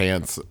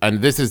underpants.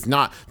 And this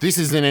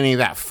isn't any of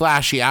that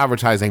flashy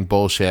advertising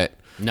bullshit.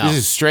 No. This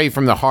is straight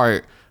from the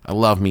heart. I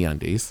love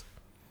MeUndies.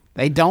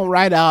 They don't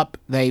ride up.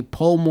 They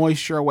pull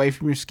moisture away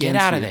from your skin.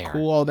 Get out so of you're there.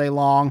 Cool all day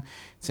long.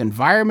 It's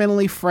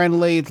environmentally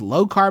friendly. It's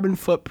low carbon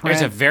footprint.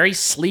 There's a very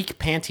sleek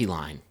panty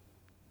line.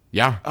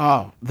 Yeah.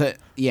 Oh, and it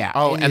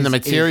the is-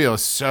 material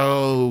is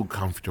so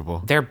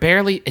comfortable.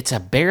 It's a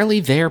barely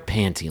there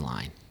panty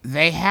line.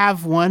 They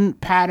have one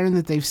pattern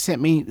that they've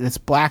sent me that's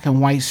black and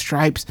white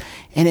stripes,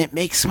 and it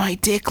makes my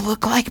dick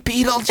look like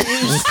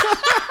Beetlejuice.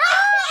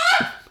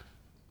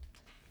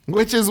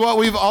 Which is what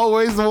we've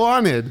always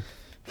wanted.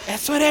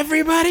 That's what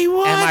everybody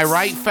wants. Am I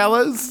right,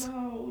 fellas?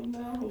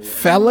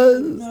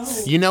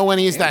 fellas? You know when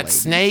he's that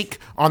snake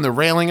on the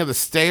railing of the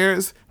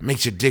stairs? It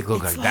makes your dick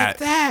look like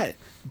that.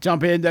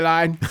 Jump in the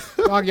line.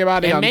 Talk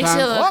about it It on makes time.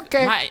 it look.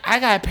 Okay. I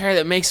got a pair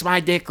that makes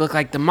my dick look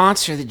like the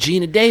monster that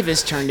Gina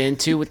Davis turned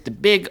into with the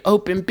big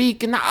open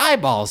beak and the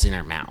eyeballs in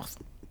her mouth.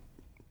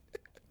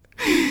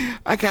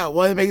 I got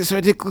one that makes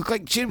my dick look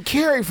like Jim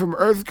Carrey from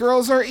Earth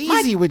Girls Are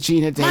Easy with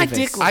Gina Davis. my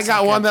dick looks I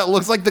got like one that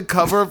looks like the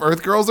cover of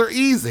Earth Girls Are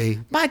Easy.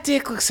 My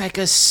dick looks like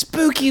a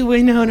spooky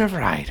Winona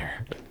Ryder.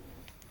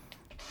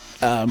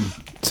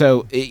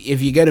 So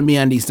if you go to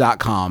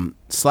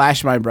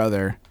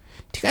meundies.com/mybrother,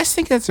 do you guys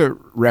think that's a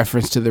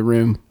reference to The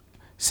Room?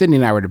 Sydney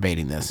and I were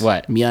debating this.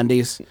 What?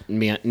 MeUndies?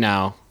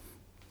 No.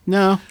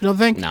 No, you don't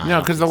think? No. No,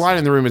 because the line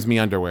in the room is me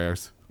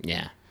underwears.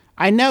 Yeah.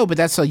 I know, but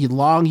that's a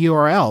long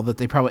URL that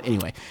they probably...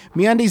 Anyway,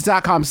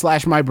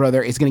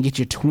 MeUndies.com/mybrother is going to get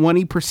you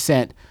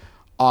 20%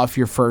 off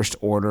your first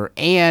order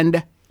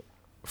and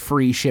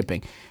free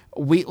shipping.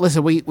 We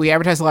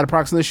advertise a lot of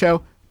products on the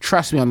show.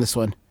 Trust me on this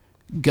one.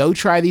 Go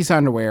try these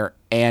underwear,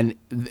 and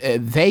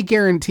they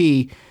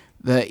guarantee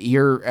that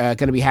you're going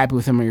to be happy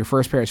with them when your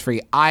first pair is free.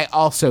 I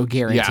also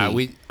guarantee.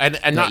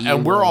 Yeah,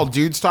 we're all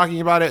dudes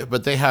talking about it,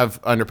 but they have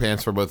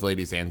underpants for both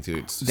ladies and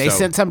dudes. They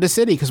sent some to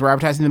City because we're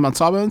advertising them on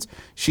Sawbones.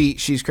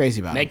 She's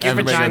crazy about Make it. your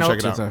Everybody go vagina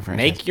check it out.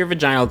 make your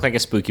vagina look like a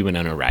spooky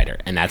Winona Ryder,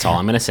 and that's all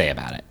I'm going to say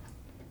about it.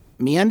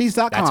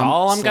 MeUndies.com. That's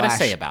all I'm going to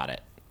say about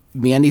it.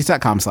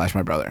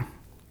 MeUndies.com/mybrother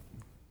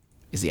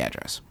is the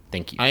address.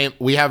 Thank you.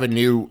 We have a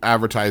new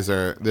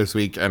advertiser this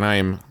week, and I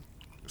am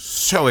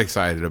so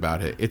excited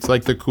about it. It's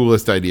like the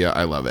coolest idea.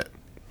 I love it.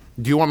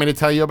 Do you want me to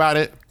tell you about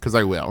it? Because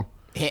I will.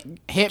 Hit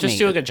Just me.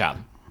 do a good job.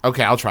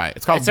 Okay, I'll try it.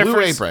 It's called Blue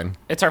Apron.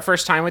 It's our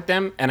first time with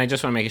them, and I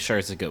just want to make sure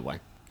it's a good one.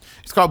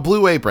 It's called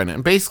Blue Apron,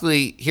 and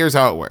basically, here's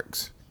how it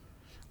works.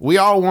 We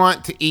all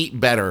want to eat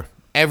better.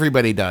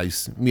 Everybody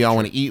does. We all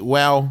want to eat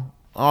well,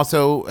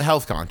 also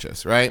health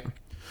conscious, right?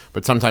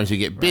 But sometimes you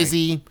get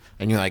busy,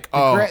 and you're like,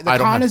 oh, the I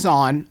don't con have... is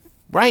on.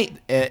 Right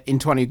in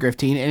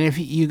 2015, and if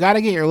you got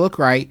to get your look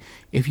right,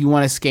 if you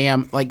want to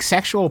scam, like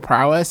sexual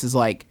prowess is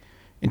like,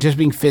 and just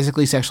being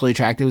physically sexually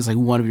attractive is like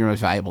one of your most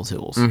valuable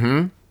tools.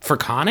 Mm-hmm. For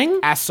conning?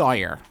 Ask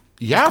Sawyer.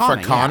 Yeah, for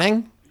Conning,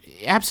 conning.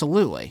 yeah.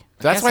 Absolutely.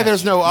 That's why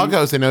there's no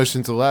Uggos in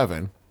Ocean's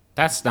 11.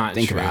 That's not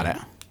Think true. about it.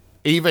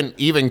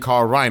 Even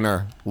Carl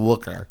Reiner,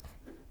 looker.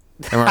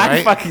 Am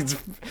I right?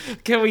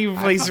 Can we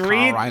please fuck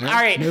read? Carl Reiner. All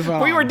right, Move we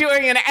on. were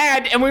doing an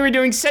ad, and we were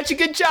doing such a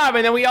good job,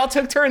 and then we all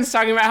took turns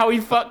talking about how we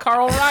fucked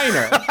Carl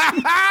Reiner.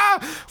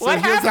 So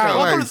here's how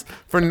it works.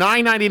 For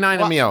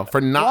 $9.99 a meal,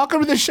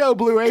 Welcome to the show,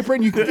 Blue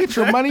Apron. You can get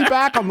your money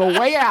back on the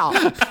way out.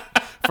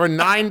 for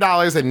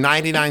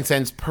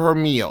 $9.99 per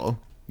meal,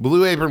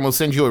 Blue Apron will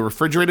send you a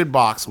refrigerated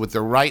box with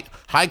the right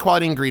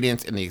high-quality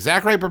ingredients in the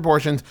exact right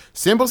proportions,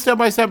 simple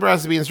step-by-step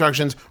recipe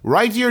instructions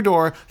right to your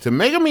door to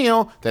make a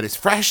meal that is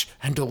fresh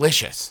and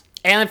delicious.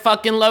 And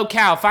fucking low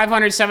cal,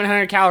 500,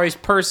 700 calories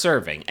per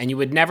serving. And you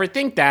would never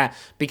think that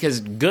because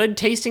good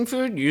tasting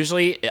food,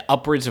 usually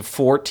upwards of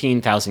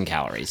 14,000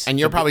 calories. And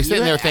you're probably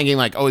sitting there thinking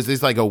like, oh, is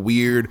this like a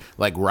weird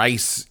like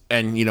rice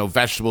and,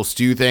 vegetable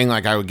stew thing?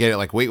 Like I would get it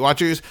like Weight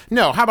Watchers?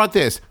 No, how about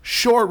this?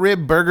 Short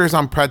rib burgers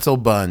on pretzel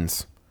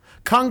buns.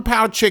 Kung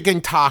Pao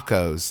chicken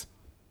tacos.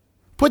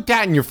 Put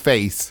that in your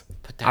face.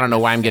 I don't know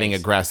why I'm getting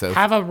aggressive.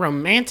 Have a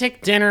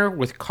romantic dinner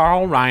with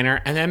Carl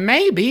Reiner, and then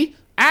maybe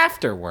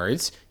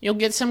afterwards you'll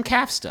get some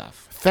calf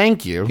stuff.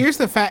 Thank you. Here's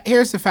the fact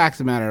of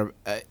the matter.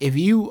 If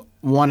you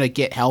want to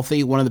get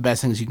healthy, one of the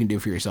best things you can do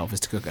for yourself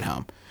is to cook at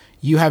home.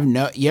 You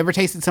ever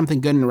tasted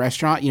something good in a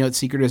restaurant? You know its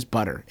secret is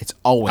butter. It's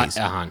always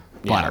butter.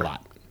 Yeah, a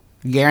lot.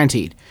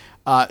 Guaranteed.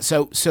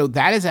 So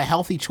that is a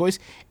healthy choice.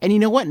 And you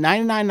know what?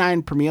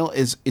 $9.99 per meal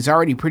is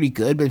already pretty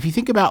good. But if you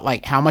think about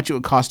like how much it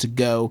would cost to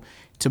go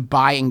to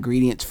buy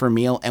ingredients for a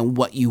meal and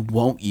what you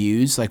won't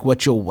use, like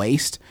what you'll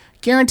waste,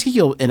 guarantee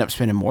you'll end up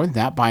spending more than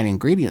that buying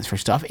ingredients for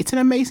stuff. It's an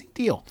amazing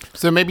deal.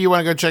 So maybe you want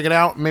to go check it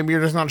out. Maybe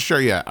you're just not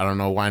sure yet. I don't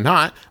know why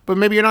not, but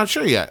maybe you're not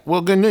sure yet.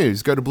 Well, good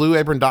news. Go to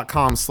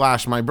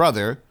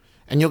blueapron.com/mybrother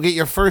and you'll get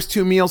your first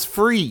 2 meals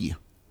free.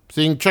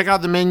 So you can check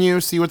out the menu,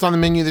 see what's on the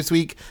menu this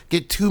week.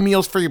 Get 2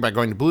 meals free by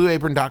going to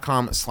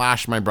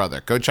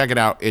blueapron.com/mybrother. Go check it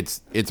out.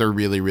 It's a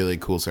really, really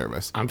cool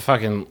service. I'm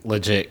fucking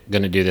legit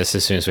gonna do this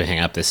as soon as we hang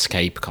up this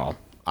Skype call.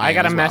 I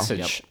got a as well. message.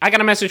 Yep. I got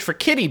a message for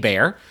Kitty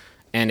Bear,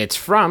 and it's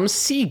from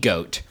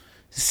Seagoat.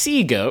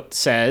 Seagoat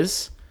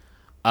says,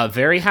 "A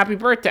very happy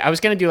birthday." I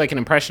was gonna do like an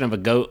impression of a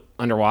goat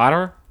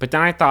underwater, but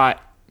then I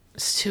thought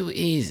it's too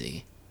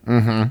easy.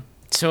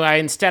 So I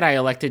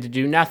elected to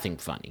do nothing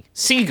funny.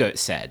 Seagoat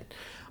said,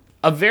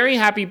 "A very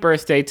happy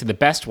birthday to the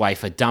best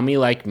wife a dummy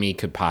like me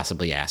could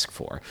possibly ask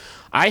for.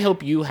 I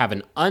hope you have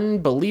an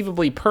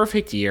unbelievably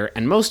perfect year,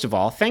 and most of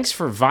all, thanks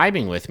for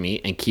vibing with me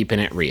and keeping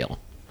it real.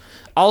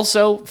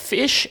 Also,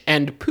 Fish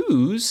and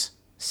Poos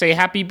say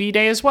happy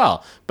B-Day as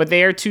well, but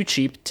they are too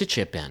cheap to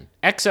chip in.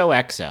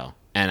 XOXO."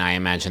 And I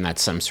imagine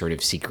that's some sort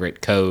of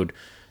secret code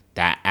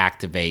that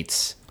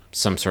activates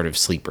some sort of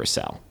sleeper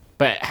cell.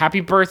 But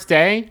happy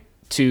birthday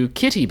to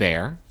Kitty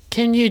Bear.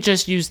 Can you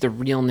just use the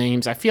real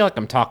names? I feel like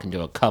I'm talking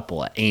to a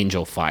couple of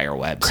Angel Fire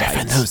websites.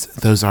 Griffin,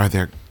 those are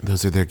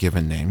their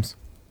given names.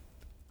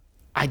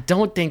 I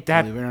don't think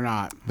that. Believe it or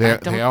not.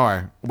 They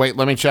are. Wait,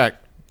 let me check.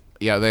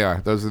 Yeah, they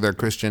are. Those are their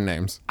Christian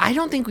names. I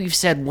don't think we've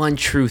said one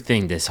true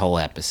thing this whole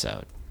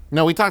episode.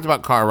 No, we talked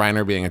about Carl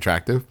Reiner being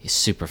attractive. He's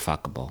super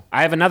fuckable.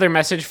 I have another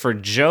message for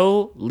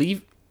Joe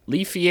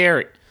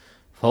Lefieri.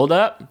 Hold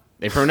up.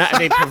 They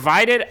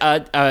provided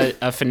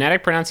a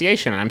phonetic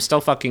pronunciation, and I'm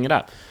still fucking it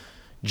up.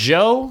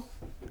 Joe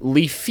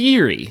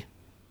Lefieri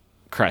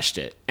crushed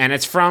it. And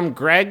it's from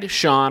Greg,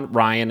 Sean,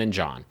 Ryan, and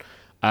John.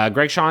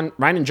 Greg, Sean,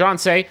 Ryan, and John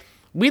say,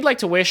 "We'd like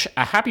to wish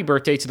a happy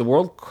birthday to the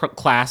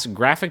world-class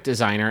graphic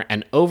designer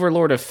and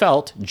overlord of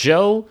felt,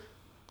 Joe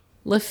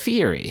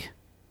Lefieri.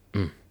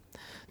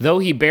 Though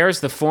he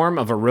bears the form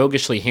of a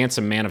roguishly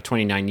handsome man of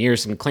 29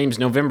 years and claims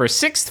November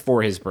 6th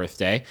for his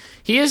birthday,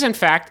 he is in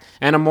fact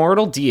an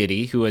immortal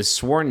deity who has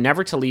sworn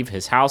never to leave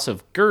his house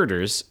of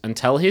girders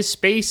until his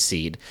space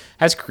seed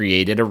has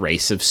created a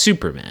race of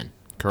supermen."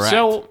 Correct.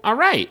 So, all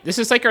right. This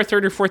is like our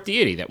third or fourth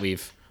deity that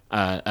we've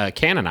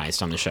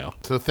canonized on the show.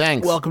 So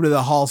thanks. Welcome to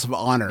the halls of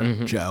honor,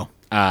 Joe.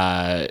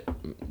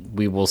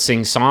 We will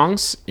sing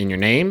songs in your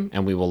name,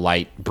 and we will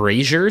light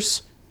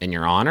braziers in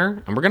your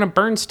honor, and we're going to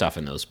burn stuff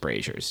in those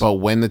braziers. But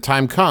when the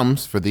time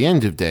comes for the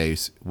end of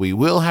days, we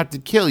will have to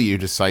kill you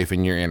to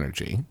siphon your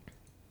energy.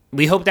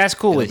 We hope that's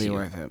cool It'll with be you.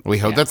 worth it. We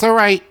hope that's all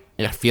right.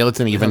 I feel it's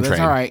an even That's trade.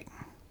 all right.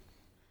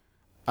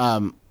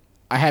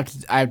 I have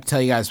to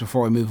tell you guys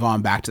before we move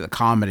on back to the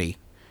comedy.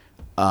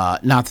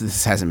 Not that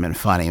this hasn't been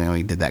funny. I mean,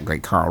 we did that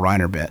great Carl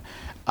Reiner bit.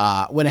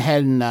 Went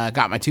ahead and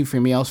got my 2 free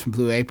meals from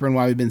Blue Apron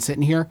while we've been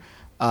sitting here.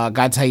 Got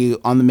to tell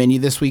you on the menu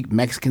this week: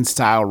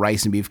 Mexican-style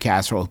rice and beef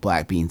casserole with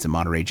black beans and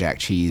Monterey Jack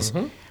cheese,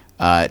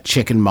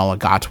 chicken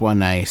mulligatawny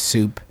nice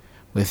soup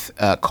with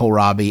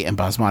kohlrabi and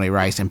basmati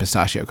rice and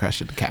pistachio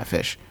crusted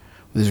catfish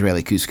with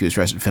Israeli couscous,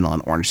 roasted fennel,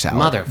 and orange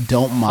salad.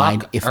 Don't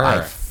mind if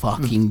I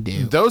fucking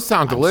do. Those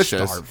sound I'm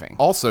delicious. starving.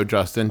 Also,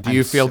 Justin, do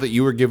you feel that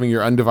you were giving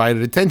your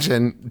undivided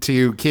attention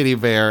to Kitty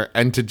Bear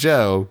and to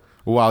Joe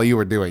while you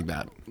were doing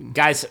that?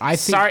 Guys, I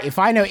think sorry. if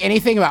I know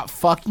anything about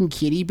fucking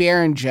Kitty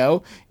Bear and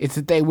Joe, it's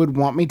that they would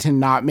want me to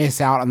not miss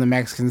out on the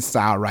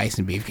Mexican-style rice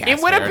and beef casserole.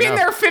 It would have Fair been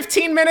enough. there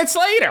 15 minutes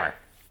later.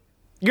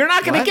 You're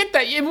not going to What? get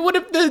that. It would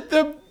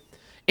have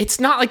It's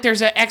not like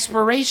there's an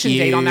expiration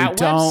date on that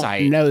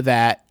website. You don't know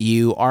that.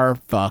 You are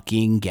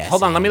fucking guessing.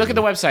 Hold on, let me look at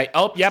the website.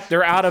 Oh, yep,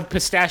 they're out of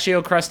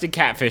pistachio-crusted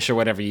catfish or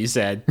whatever you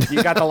said.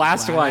 You got the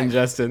last one,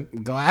 Justin.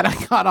 Glad I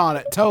got on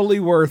it.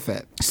 Totally worth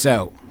it.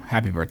 So,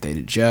 happy birthday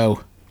to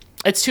Joe.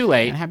 It's too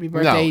late. And happy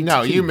birthday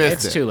No, to you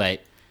missed it. It's too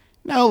late.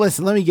 No,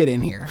 listen, let me get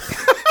in here.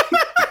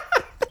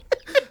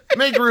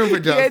 Make room for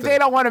Justin. They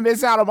don't want to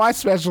miss out on my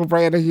special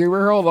brand of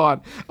humor. Hold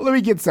on. Let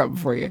me get something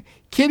for you.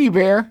 Kitty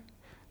Bear.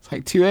 It's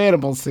like two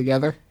animals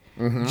together.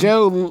 Mm-hmm.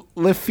 Joe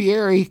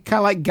LeFieri, kind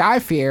of like Guy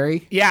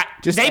Fieri. Yeah,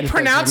 Just they edit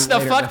pronounced the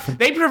those in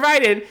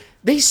fuck.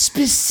 They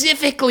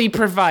specifically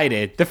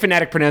provided the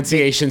phonetic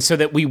pronunciation so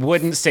that we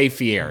wouldn't say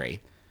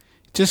Fieri.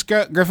 Just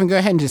Griffin, go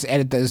ahead and just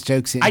edit those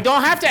jokes in. I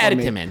don't have to edit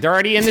them in. They're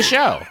already in the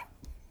show.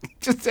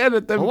 Just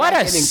edit them. What a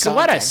back in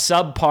context.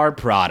 subpar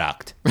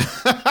product.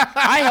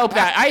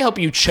 I hope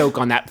you choke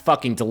on that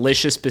fucking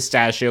delicious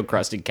pistachio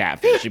crusted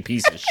catfish, you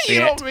piece of shit. You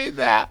don't mean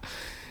that.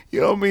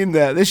 You don't mean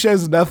that. This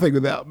show's nothing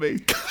without me.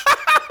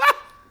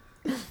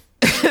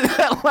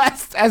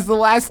 As the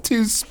last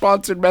two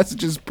sponsored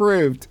messages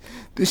proved,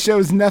 this show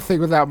is nothing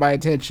without my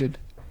attention.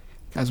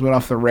 Guys went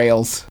off the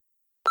rails.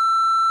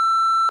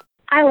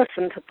 I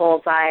listen to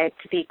Bullseye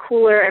to be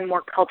cooler and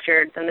more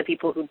cultured than the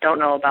people who don't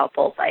know about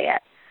Bullseye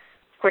yet.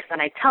 Of course,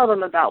 then I tell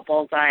them about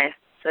Bullseye,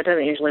 so it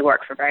doesn't usually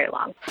work for very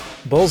long.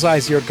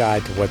 Bullseye's your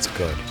guide to what's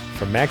good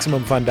from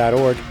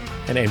MaximumFun.org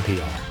and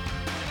NPR.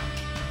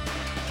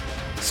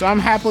 So I'm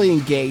happily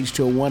engaged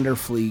to a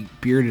wonderfully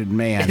bearded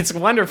man. It's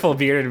wonderful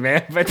bearded,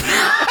 man, but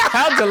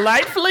how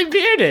delightfully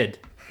bearded.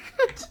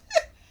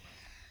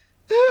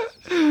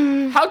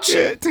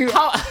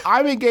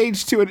 I'm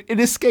engaged to an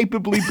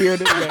inescapably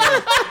bearded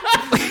man.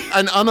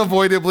 An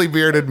unavoidably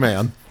bearded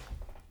man.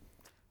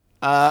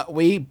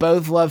 We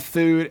both love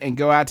food and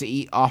go out to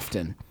eat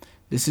often.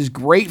 This is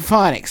great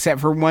fun,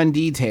 except for one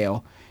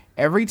detail.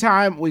 Every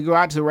time we go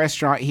out to the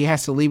restaurant, he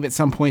has to leave at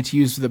some point to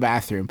use the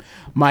bathroom.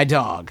 My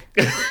dog.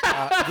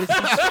 This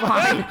is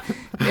fine,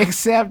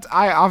 except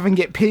I often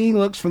get pitying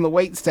looks from the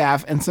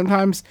waitstaff, and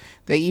sometimes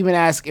they even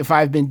ask if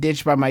I've been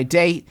ditched by my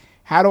date.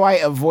 How do I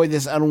avoid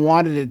this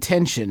unwanted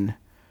attention?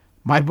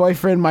 My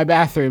boyfriend, my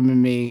bathroom,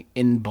 and me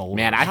in bold.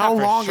 Man, How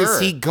long is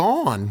he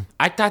gone?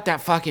 I thought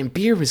that fucking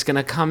beer was going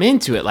to come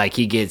into it. Like,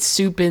 he gets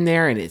soup in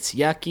there and it's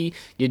yucky.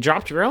 You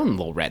dropped your own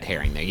little red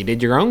herring there. You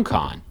did your own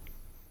con.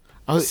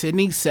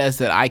 Sydney says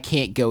that I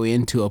can't go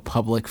into a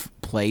public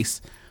place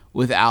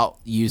without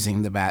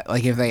using the bath.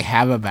 Like, if they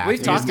have a bathroom,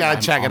 We've talked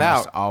gotta check it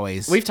out.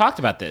 We've talked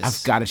about this.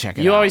 I've got to check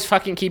it out. You always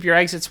fucking keep your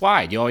exits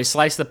wide. You always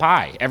slice the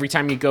pie every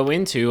time you go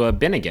into a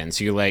bin again.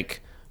 So you're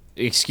like,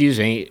 excuse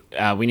me,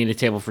 we need a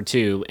table for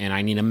two, and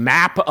I need a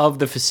map of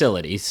the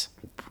facilities.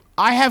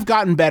 I have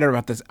gotten better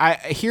about this.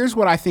 Here's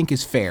what I think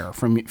is fair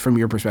from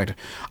your perspective.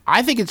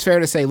 I think it's fair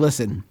to say,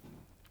 listen,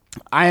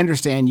 I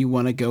understand you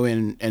want to go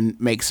in and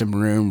make some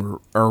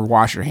room or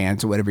wash your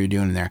hands or whatever you're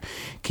doing in there.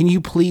 Can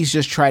you please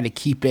just try to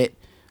keep it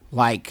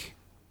like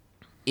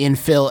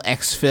infill,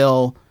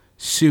 exfil,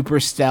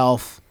 super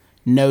stealth,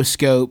 no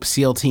scope,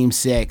 SEAL Team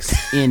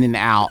 6, in and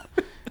out,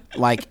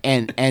 like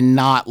and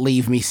not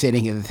leave me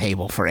sitting at the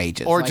table for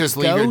ages. Or like, just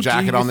leave your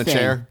jacket on the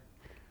chair.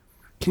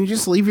 Can you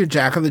just leave your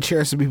jacket on the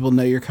chair so people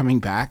know you're coming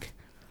back?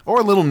 Or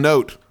a little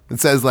note that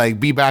says, like,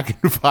 be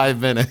back in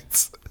 5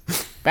 minutes.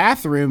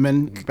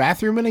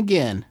 Bathrooming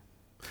again.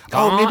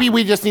 Oh, maybe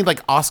we just need,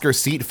 like, Oscar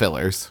seat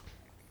fillers.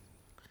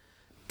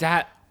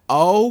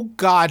 Oh,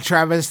 God,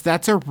 Travis,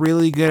 that's a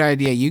really good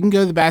idea. You can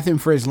go to the bathroom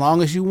for as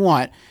long as you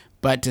want,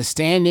 but to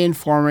stand in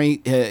for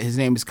me, his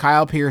name is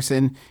Kyle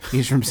Pearson.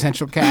 He's from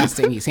Central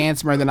Casting. He's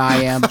handsomer than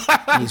I am.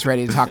 And he's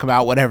ready to talk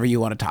about whatever you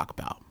want to talk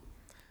about.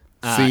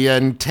 See,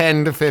 in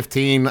 10 to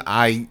 15,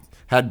 I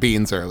had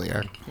beans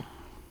earlier.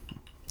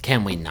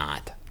 Can we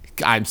not?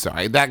 I'm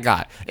sorry.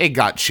 It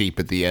got cheap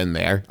at the end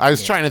there. I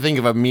was trying to think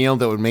of a meal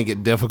that would make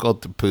it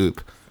difficult to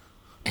poop.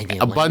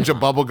 A bunch of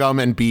bubble gum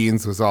and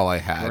beans was all I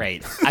had.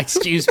 Great.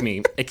 Excuse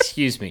me.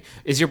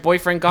 Is your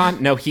boyfriend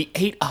gone? No, he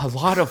ate a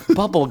lot of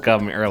bubble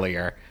gum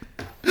earlier.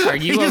 Are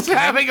you He's okay?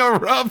 having a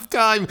rough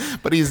time,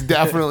 but he's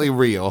definitely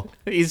real.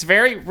 He's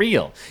very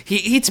real. He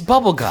eats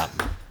bubble gum.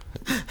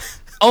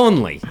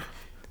 Only.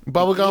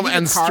 Bubble gum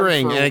and it's hard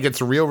string, for- and it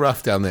gets real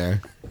rough down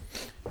there.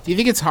 Do you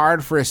think it's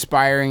hard for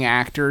aspiring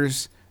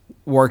actors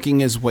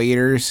working as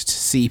waiters to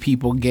see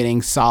people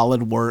getting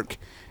solid work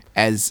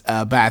as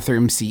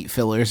bathroom seat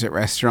fillers at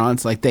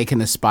restaurants? Like, they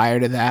can aspire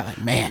to that?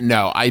 Like, man,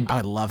 No, I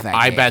would love that.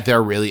 I gig. bet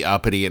they're really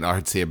uppity and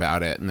artsy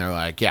about it, and they're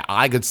like, yeah,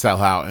 I could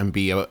sell out and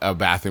be a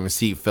bathroom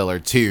seat filler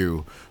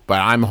too, but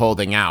I'm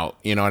holding out.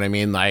 You know what I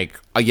mean? Like,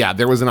 yeah,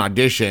 there was an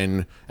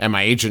audition, and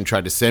my agent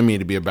tried to send me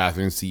to be a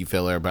bathroom seat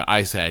filler, but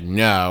I said,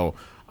 no,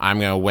 I'm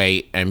going to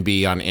wait and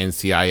be on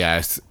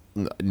NCIS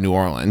New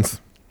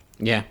Orleans.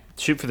 Yeah.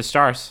 Shoot for the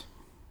stars.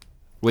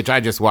 Which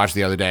I just watched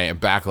the other day, and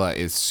Bacala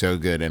is so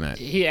good in it.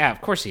 Yeah, of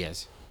course he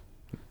is.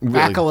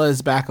 Really. Bacala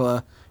is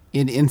Bacala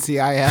in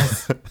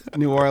NCIS,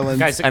 New Orleans.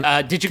 Guys,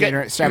 did you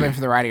get... Strap in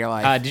for the ride of your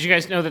life. did you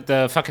guys know that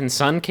the fucking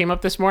sun came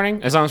up this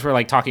morning? As long as we're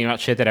like talking about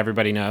shit that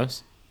everybody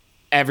knows.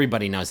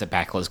 everybody knows that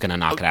Bacala is going to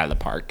knock it out of the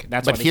park.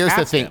 That's But why they here's the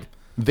cast thing. him.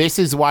 This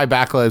is why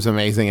Bacala is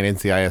amazing at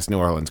NCIS New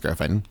Orleans,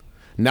 Griffin.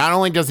 Not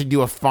only does he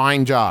do a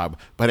fine job,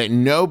 but at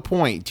no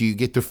point do you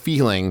get the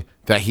feeling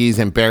that he's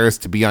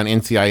embarrassed to be on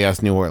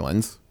NCIS New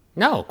Orleans.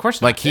 No, of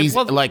course not.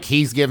 Like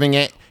he's giving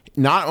it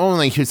not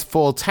only his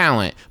full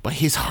talent, but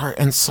his heart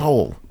and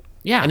soul.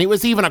 Yeah. And it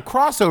was even a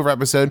crossover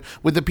episode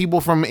with the people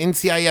from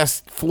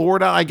NCIS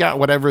Florida. I got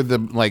whatever the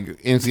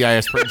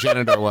NCIS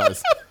progenitor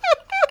was.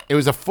 It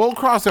was a full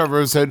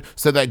crossover episode.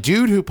 So that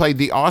dude who played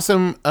the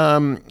awesome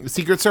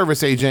Secret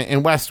Service agent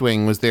in West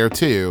Wing was there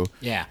too.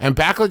 Yeah. And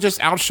Bacala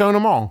just outshone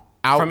them all.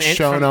 from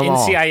Outshone them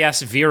all.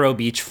 NCIS Vero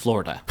Beach,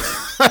 Florida.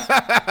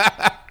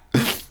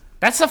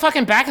 That's the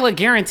fucking Bacala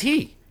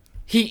guarantee.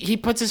 He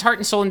puts his heart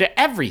and soul into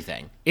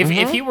everything. If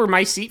he were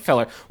my seat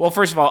filler, well,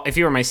 first of all, if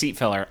he were my seat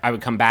filler, I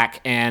would come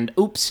back and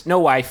oops, no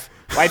wife.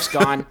 Wife's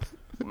gone.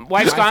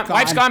 Wife's gone.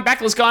 Wife's gone.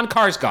 Bacala's gone.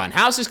 Car's gone.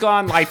 House is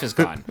gone. Life is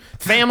gone.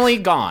 Family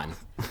gone.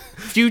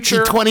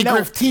 Future.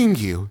 2015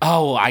 you.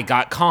 Oh, I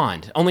got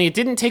conned. Only it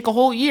didn't take a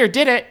whole year,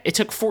 did it? It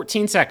took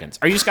 14 seconds.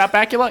 Are you Scott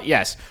Bakula?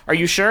 Yes. Are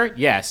you sure?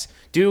 Yes.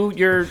 Do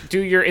your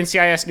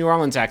NCIS New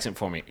Orleans accent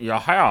for me. Yeah,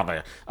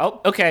 howdy.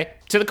 Oh, okay.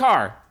 To the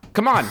car.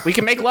 Come on. We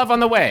can make love on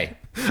the way.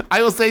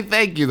 I will say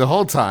thank you the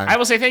whole time. I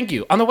will say thank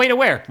you. On the way to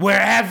where?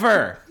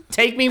 Wherever.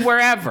 Take me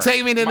wherever.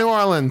 Take me to New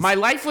Orleans. My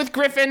life with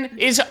Griffin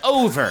is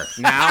over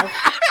now.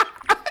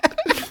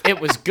 It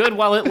was good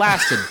while it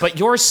lasted, but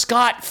you're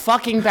Scott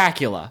fucking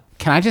Bakula.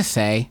 Can I just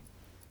say,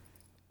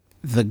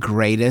 the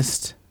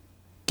greatest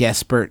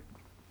Guespert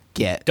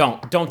get.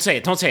 Don't say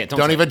it. Don't say it. Don't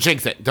say even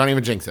jinx it. Don't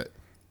even jinx it.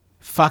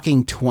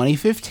 Fucking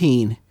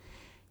 2015.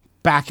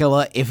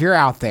 Bakula, if you're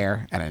out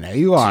there, and I know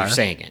you So are, you're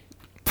saying it.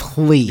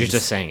 please. You're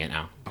just saying it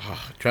now.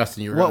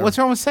 Trusting you. What's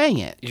wrong with saying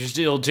it?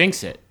 You'll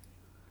jinx it.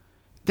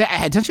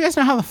 Don't you guys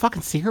know how the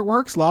fucking secret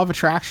works? Law of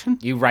attraction?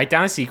 You write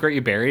down a secret,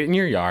 you bury it in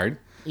your yard.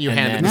 You and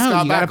hand then- it to No,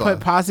 Scott you gotta Bakula. put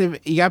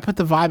positive. You gotta put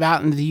the vibe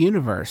out into the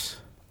universe.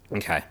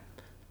 Okay.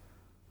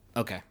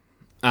 Okay.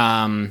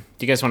 Do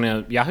you guys want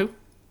to Yahoo?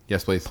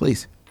 Yes, please.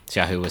 Please. This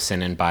Yahoo was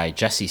sent in by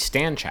Jesse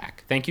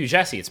Stanchak. Thank you,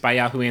 Jesse. It's by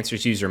Yahoo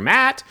Answers user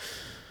Matt,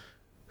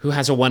 who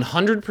has a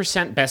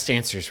 100% best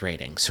answers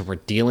rating. So we're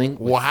dealing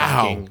with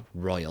fucking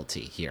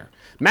royalty here.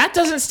 Matt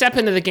doesn't step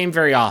into the game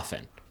very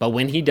often, but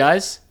when he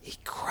does, he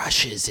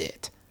crushes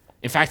it.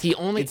 In fact, he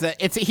only...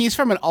 He's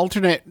from an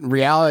alternate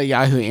reality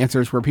Yahoo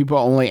Answers where people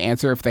only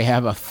answer if they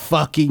have a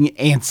fucking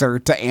answer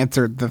to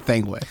answer the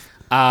thing with.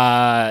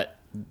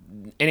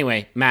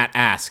 Anyway, Matt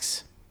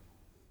asks,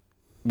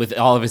 with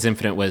all of his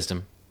infinite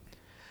wisdom,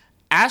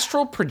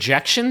 astral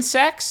projection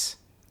sex?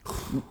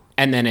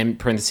 And then in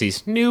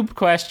parentheses, noob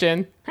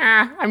question.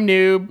 I'm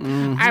noob.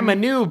 Mm-hmm. I'm a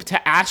noob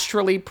to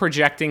astrally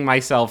projecting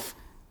myself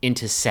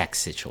into sex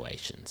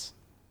situations.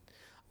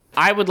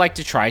 I would like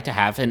to try to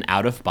have an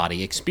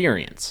out-of-body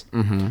experience.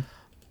 Mm-hmm.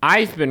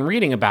 I've been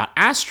reading about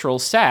astral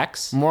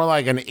sex. More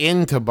like an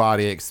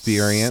into-body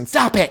experience.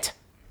 Stop it!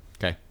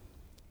 Okay.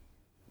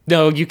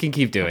 No, you can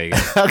keep doing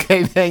it.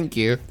 Okay, thank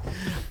you.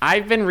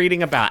 I've been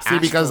reading about See,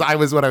 because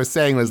what I was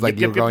saying was like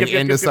you're going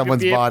into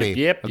someone's body.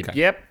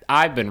 Yep.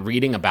 I've been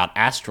reading about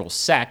astral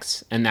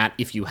sex, and that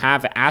if you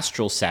have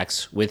astral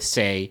sex with,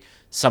 say,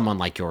 someone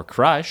like your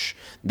crush,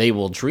 they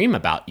will dream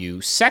about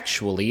you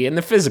sexually in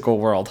the physical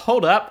world.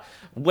 Hold up.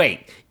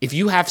 Wait. If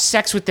you have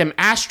sex with them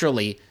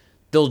astrally,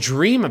 they'll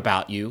dream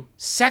about you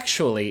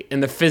sexually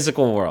in the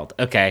physical world.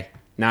 Okay.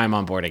 Now I'm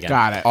on board again.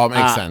 Got it. All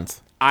makes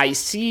sense. I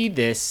see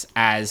this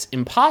as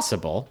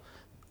impossible,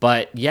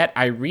 but yet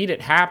I read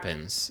it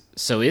happens.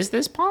 So is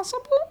this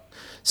possible?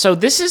 So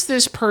this is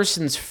this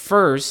person's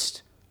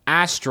first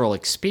astral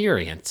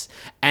experience,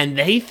 and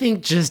they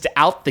think just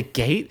out the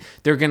gate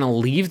they're gonna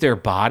leave their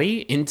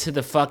body into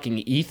the fucking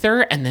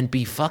ether and then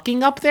be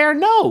fucking up there?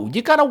 No,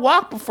 you gotta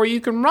walk before you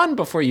can run,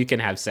 before you can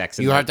have sex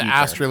in You that have to ether.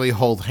 astrally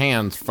hold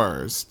hands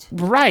first.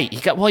 Right.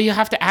 You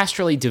have to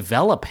astrally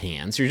develop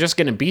hands. You're just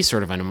going to be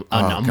sort of an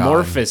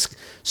amorphous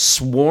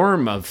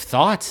swarm of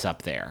thoughts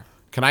up there.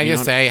 Can I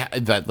just say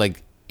that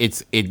like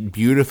it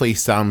beautifully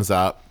sums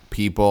up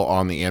people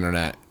on the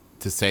internet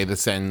to say the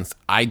sentence,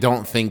 I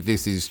don't think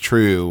this is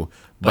true,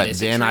 but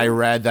is it then true? I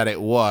read that it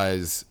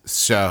was,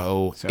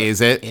 so is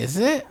it? Is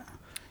it?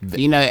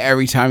 You know,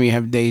 every time you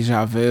have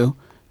deja vu,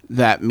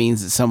 that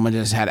means that someone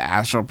just had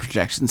astral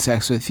projection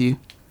sex with you.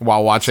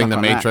 While watching The Suck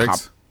on that,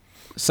 Matrix?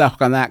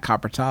 Suck on that,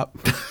 copper top.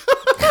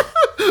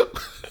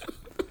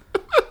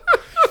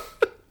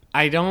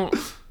 I don't...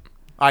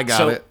 I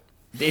got it.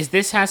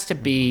 This has to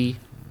be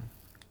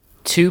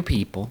two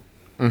people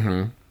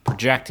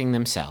projecting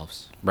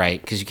themselves,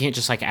 right? Because you can't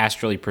just like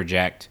astrally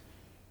project.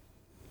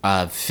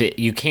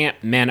 You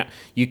can't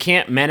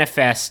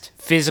manifest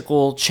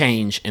physical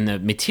change in the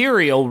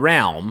material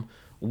realm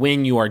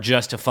when you are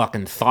just a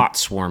fucking thought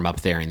swarm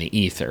up there in the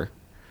ether.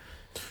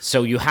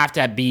 So you have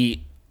to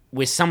be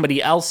with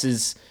somebody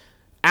else's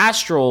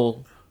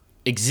astral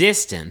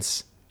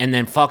existence and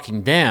then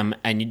fucking them,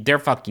 and they're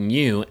fucking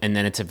you, and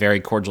then it's a very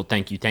cordial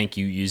thank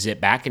you, you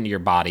zip back into your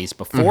bodies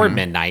before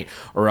midnight,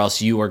 or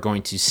else you are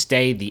going to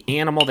stay the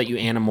animal that you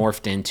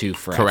anamorphed into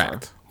forever.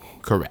 Correct.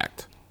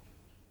 Correct.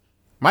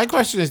 My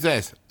question is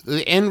this.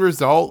 The end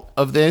result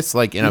of this,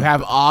 like in You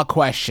have a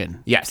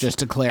question. yes, Just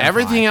to clarify.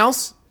 everything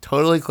else,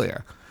 totally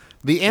clear.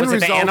 The end Was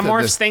it the result of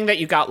Animorphs this, thing that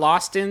you got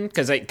lost in?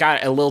 Because it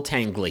got a little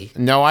tangly.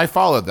 no, I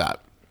followed that.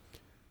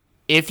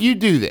 If you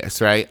do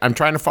this, right, I'm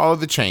trying to follow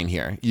the chain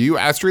here. You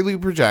astrally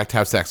project,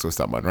 have sex with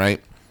someone,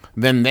 right?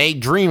 Then they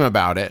dream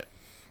about it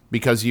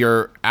because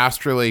you're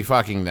astrally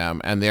fucking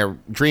them and they're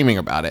dreaming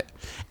about it.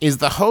 Is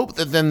the hope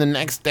that then the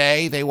next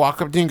day they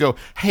walk up to you and go,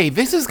 hey,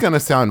 this is going to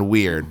sound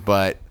weird,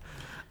 but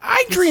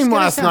I dreamed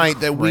gonna last sound night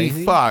that we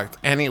crazy. fucked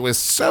and it was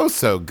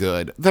so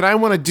good that I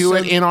want to do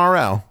it in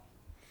RL.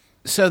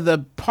 So the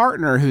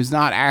partner who's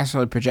not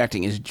astrally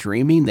projecting is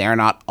dreaming. They're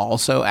not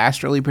also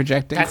astrally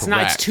projecting. That's not.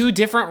 It's Correct. two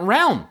different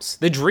realms.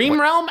 The dream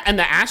realm and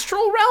the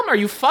astral realm. Are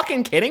you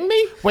fucking kidding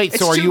me? Wait, It's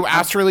so are two- you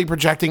astrally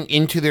projecting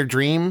into their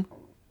dream?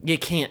 You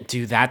can't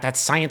do that. That's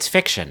science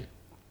fiction.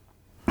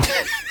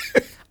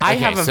 I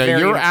have a so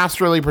very you're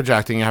astrally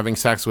projecting and having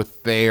sex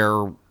with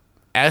their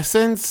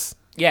essence?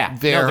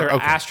 their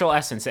okay. astral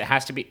essence. It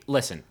has to be.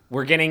 Listen,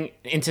 we're getting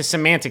into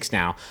semantics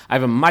now. I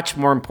have a much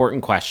more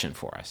important question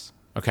for us.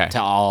 Okay. To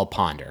all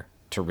ponder,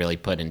 to really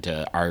put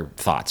into our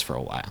thoughts for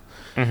a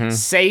while.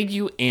 Say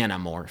you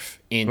anamorph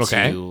into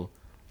Okay.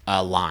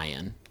 a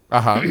lion.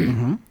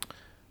 Uh-huh.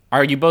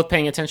 Are you both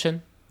paying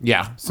attention?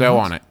 Yeah, so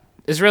on it.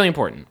 It's really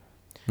important.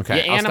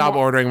 Okay, You I'll stop anamor-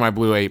 ordering my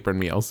Blue Apron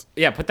meals.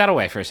 Yeah, put that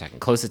away for a second.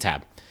 Close the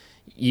tab.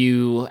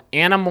 You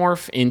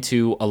anamorph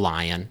into a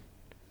lion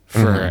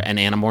for an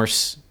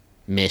Animorphs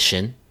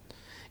mission,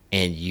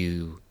 and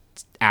you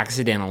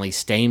accidentally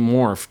stay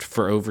morphed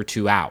for over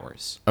 2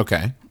 hours.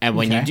 Okay, And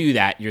when you Okay. do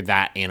that, you're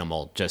that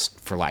animal just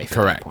for life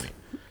correct. at that point.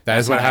 That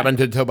is what not- happened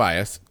to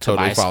Tobias.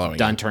 Totally Tobias following.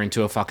 done you. turned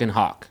into a fucking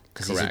hawk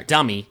because he's a Correct.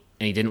 dummy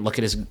and he didn't look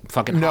at his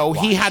fucking No,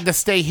 hawk he watch. had to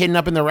stay hidden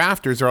up in the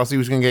rafters or else he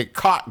was going to get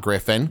caught,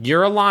 Griffin.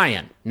 You're a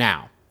lion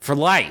now for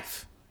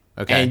life.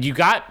 Okay. And you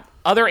got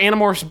other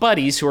Animorphs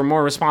buddies who are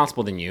more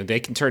responsible than you. They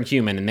can turn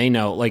human and they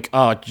know, like,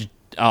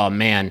 oh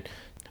man.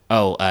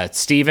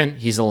 Steven,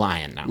 he's a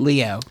lion now.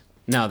 Leo.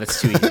 No, that's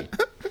too easy.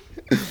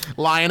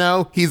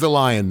 Lion-O, he's a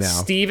lion now.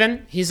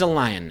 Steven, he's a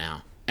lion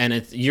now.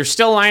 And you're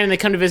still a lion and they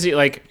come to visit you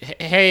like,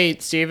 hey,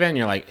 Steven. And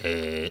you're like,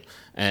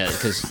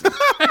 because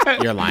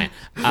you're a lion.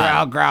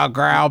 Growl, growl,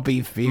 growl,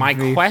 beef, beef, My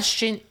beef.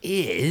 question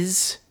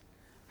is,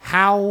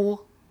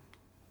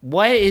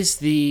 what is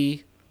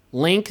the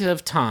length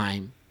of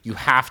time you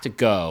have to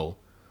go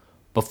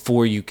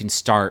before you can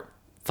start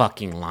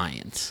fucking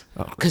lions?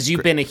 Because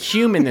you've been a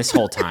human this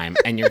whole time,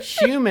 and you're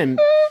human,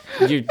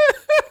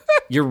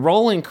 your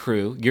rolling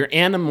crew, your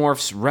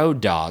Animorphs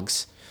road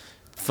dogs,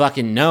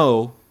 fucking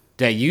know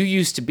that you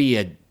used to be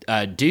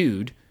a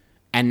dude,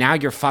 and now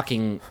you're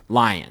fucking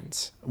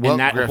lions. Well,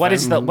 And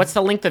what's Griffin-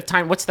 the length of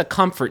time? What's the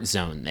comfort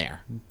zone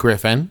there?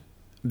 Griffin,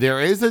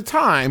 there is a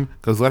time,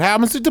 because what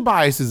happens to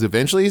Tobias is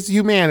eventually his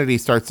humanity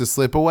starts to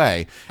slip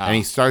away, and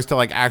he starts to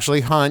like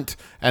actually hunt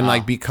and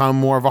like become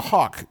more of a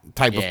hawk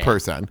type of Yeah.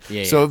 person.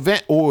 Yeah, So yeah.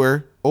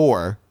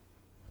 or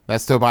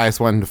that's Tobias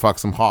wanting to fuck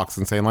some hawks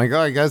and saying like, oh,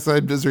 I guess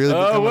I'm just really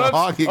becoming a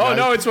hawk. you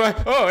guys. it's my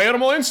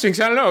animal instincts.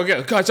 I don't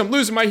know, guys. I'm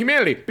losing my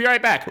humanity. Be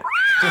right back.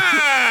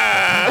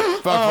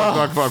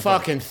 Fuck.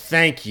 Fucking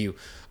thank you.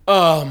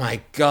 Oh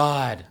my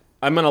god.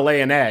 I'm gonna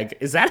lay an egg.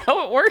 Is that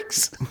how it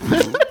works?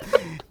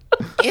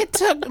 It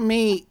took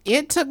me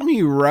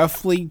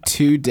roughly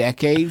 2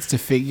 decades to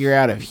figure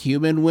out if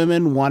human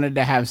women wanted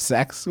to have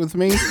sex with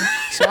me.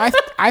 So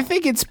I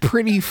think it's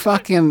pretty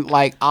fucking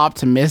like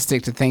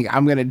optimistic to think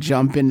I'm gonna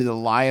jump into the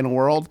lion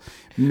world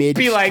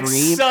midstream. Be like,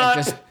 and son,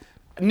 just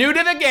new to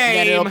the that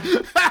game.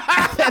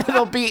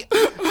 it'll be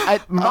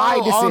my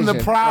decision. on the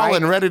prowl right?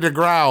 and ready to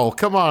growl.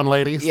 Come on,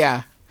 ladies.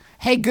 Yeah.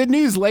 Hey, good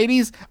news,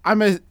 ladies.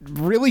 I'm a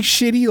really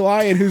shitty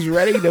lion who's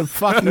ready to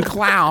fucking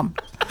clown.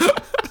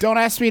 Don't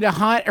ask me to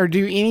hunt or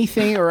do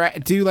anything or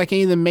do like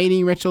any of the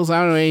mating rituals. I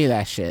don't know any of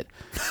that shit.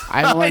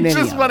 I don't I learned any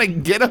just of want it. to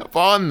get up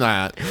on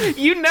that.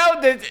 You know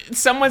that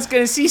someone's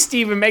gonna see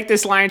Steven make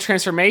this lion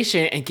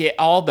transformation and get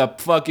all the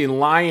fucking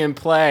lion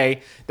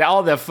play,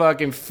 all the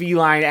fucking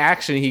feline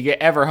action he could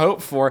ever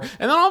hope for, and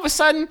then all of a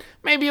sudden,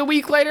 maybe a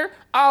week later,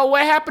 oh,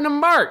 what happened to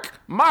Mark?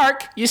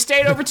 Mark, you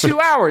stayed over 2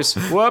 hours.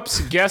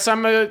 Whoops. Guess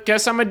I'm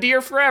a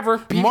deer forever.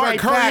 Be Mark, right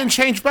hurry back. and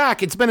change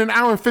back. It's been an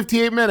hour and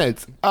 58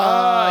 minutes.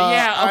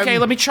 Yeah, okay,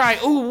 let me try.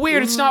 Ooh,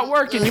 weird, it's not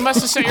working. You must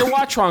have set your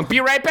watch wrong.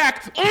 Be right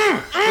back.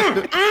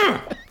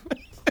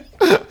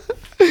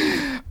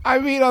 I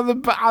mean, on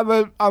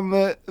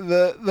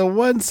the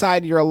one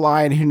side, you're a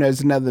lion who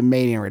knows none of the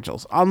mating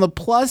rituals. On the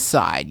plus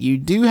side, you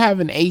do have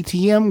an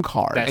ATM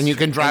card, And you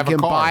can drive a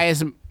car.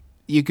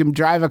 You can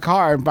drive a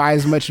car and buy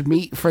as much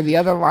meat for the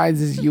other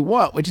lions as you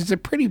want, which is a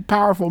pretty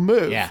powerful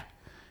move. Yeah.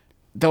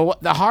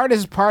 The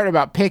hardest part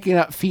about picking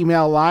up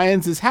female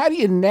lions is how do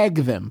you neg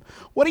them?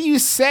 What do you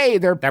say?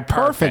 They're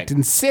perfect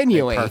and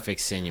sinewy. Perfect,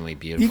 sinewy,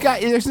 beautiful.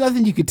 There's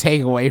nothing you could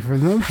take away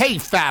from them. Hey,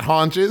 fat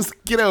haunches,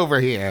 get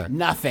over here.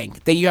 Nothing.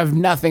 You have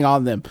nothing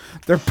on them.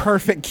 They're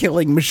perfect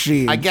killing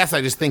machines. I guess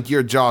I just think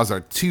your jaws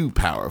are too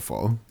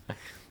powerful.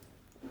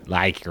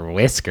 Like your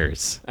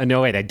whiskers.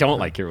 No, wait, I don't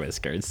like your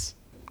whiskers.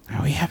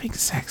 Are we having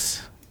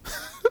sex?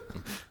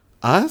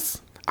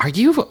 Us? Are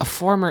you a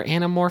former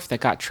Animorph that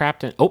got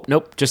trapped in... Oh,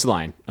 nope, just a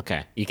line.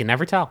 Okay, you can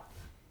never tell.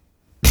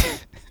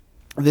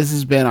 This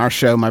has been our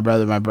show, My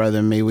Brother,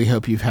 and Me. We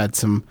hope you've had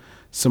some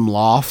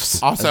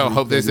laughs. Also,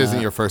 hope this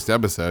isn't your first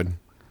episode.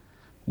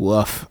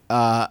 Woof.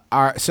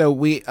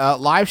 We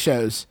live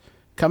shows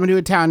coming to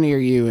a town near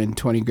you in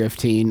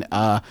 2015.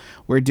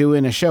 We're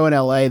doing a show in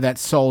LA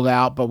that's sold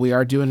out, but we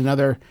are doing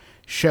another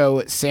show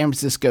at San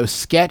Francisco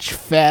Sketch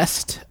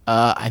Fest.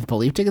 I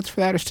believe tickets for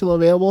that are still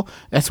available.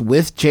 That's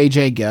with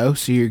JJ Go,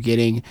 so you're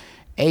getting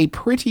a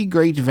pretty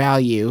great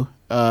value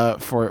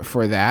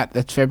for that.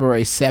 That's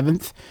February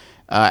 7th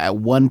at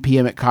 1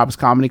 p.m. at Cobb's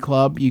Comedy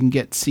Club. You can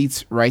get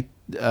seats right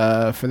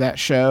for that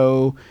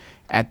show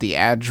at the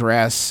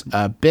address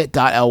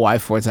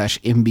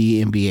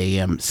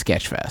bit.ly/MBMBaM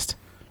Sketchfest.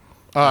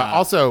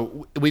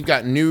 Also, we've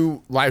got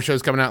new live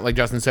shows coming out. Like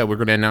Justin said, we're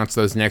going to announce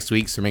those next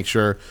week, so make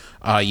sure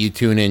you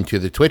tune into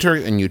the Twitter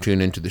and you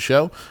tune into the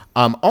show.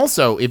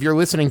 Also, if you're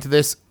listening to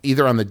this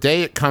either on the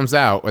day it comes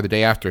out or the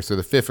day after, so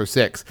the 5th or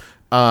 6th,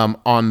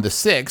 on the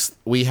 6th,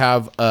 we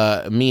have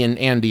me and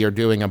Andy are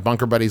doing a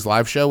Bunker Buddies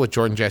live show with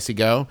Jordan Jesse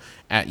Go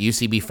at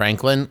UCB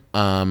Franklin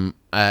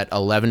at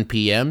 11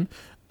 p.m.,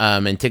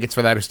 and tickets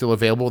for that are still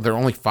available. They're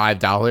only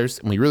 $5,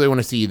 and we really want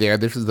to see you there.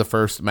 This is the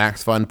first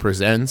Max Fun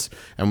Presents,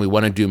 and we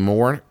want to do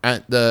more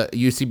at the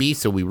UCB,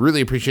 so we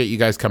really appreciate you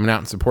guys coming out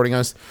and supporting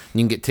us. You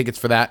can get tickets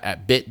for that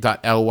at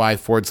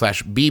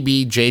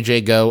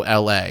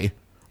bit.ly/BBJJGoLA,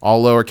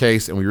 all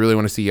lowercase, and we really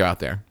want to see you out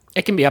there.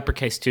 It can be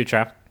uppercase too,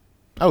 Trav.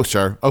 Oh,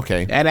 sure.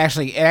 Okay. It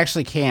actually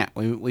can't.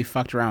 We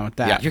fucked around with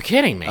that. Yeah. You're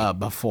kidding me.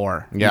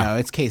 Before. Yeah.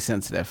 It's case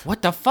sensitive.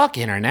 What the fuck,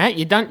 internet?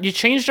 You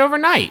changed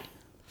overnight.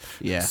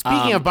 Yeah.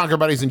 Speaking of Bunker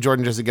Buddies and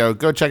Jordan Jesse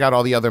Go check out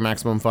all the other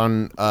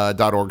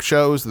MaximumFun.org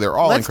shows. They're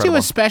all incredible.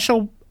 Let's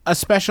do a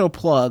special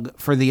plug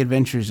for the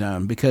Adventure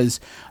Zone, because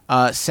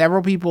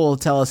several people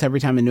tell us every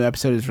time a new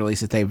episode is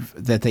released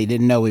that they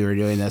didn't know we were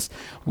doing this.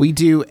 We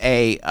do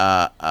a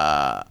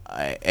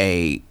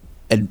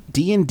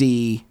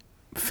D&D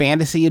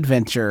fantasy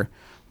adventure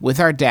with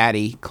our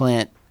daddy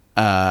Clint,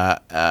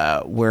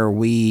 where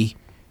we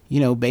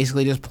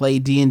basically just play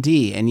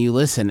D&D and you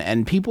listen,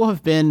 and people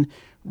have been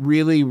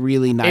really,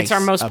 really nice. It's our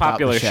most about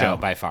popular the show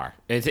by far.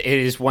 It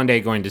is one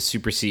day going to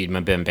supersede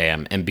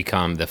MBMBaM and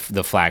become the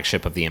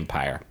flagship of the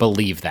empire.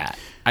 Believe that.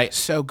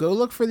 So go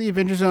look for the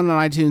Adventure Zone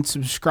on iTunes,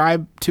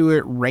 subscribe to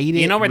it, rate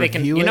it. You know where they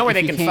can. review You know it where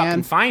if they can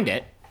fucking find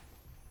it.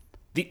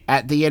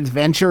 At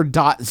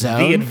theadventure.zone.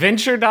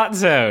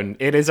 Theadventure.zone.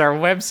 It is our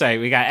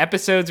website. We got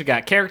episodes, we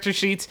got character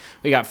sheets,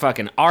 we got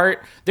fucking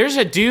art. There's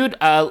a dude,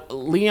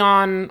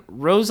 Leon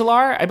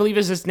Roselar, I believe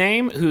is his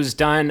name, who's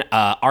done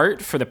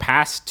art for the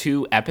past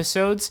 2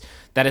 episodes.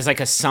 That is like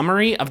a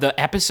summary of the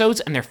episodes,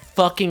 and they're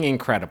fucking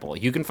incredible.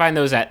 You can find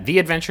those at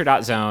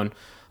theadventure.zone.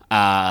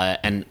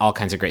 And all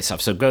kinds of great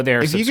stuff. So go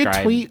there, subscribe. You could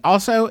tweet.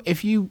 Also,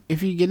 if you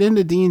get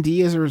into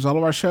D&D as a result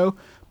of our show,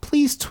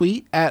 please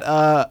tweet at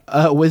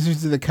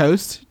Wizards of the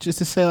Coast just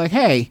to say like,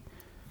 hey,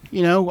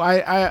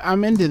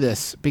 I'm into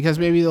this, because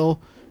maybe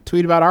they'll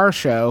tweet about our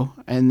show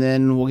and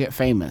then we'll get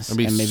famous and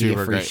maybe get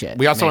free great. shit.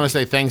 We also want to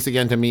say thanks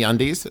again to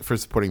MeUndies for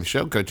supporting the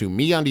show. Go to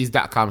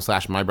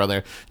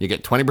MeUndies.com/mybrother. You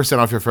get 20%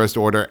 off your first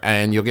order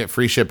and you'll get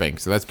free shipping.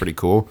 So that's pretty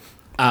cool.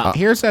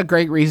 Here's a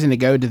great reason to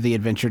go to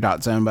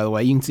theadventure.zone, by the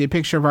way. You can see a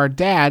picture of our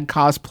dad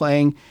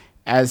cosplaying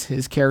as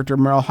his character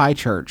Merle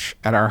Highchurch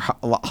at our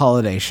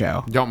holiday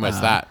show. Don't miss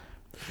that.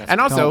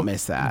 And also, don't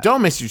miss that.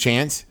 Don't miss your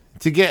chance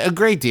to get a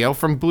great deal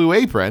from Blue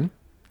Apron.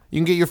 You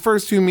can get your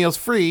first 2 meals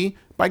free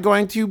by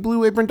going to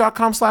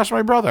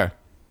blueapron.com/mybrother.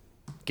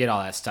 Get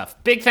all that stuff.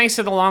 Big thanks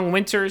to the Long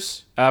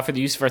Winters for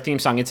the use of our theme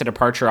song. It's a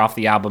departure off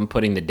the album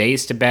Putting the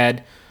Days to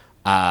Bed.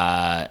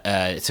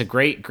 It's a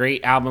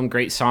great album,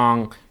 great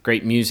song,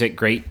 great music,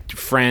 great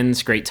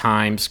friends, great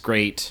times,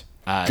 great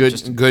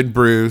good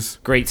brews,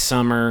 great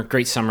summer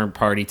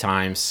party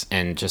times,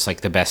 and just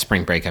like the best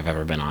spring break I've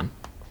ever been on.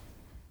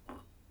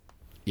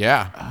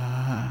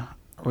 Yeah.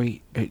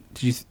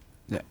 Is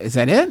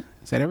that it?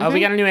 Is that everything?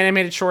 We got a new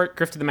animated short,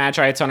 Grift of the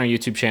Magi. It's on our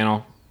YouTube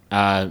channel.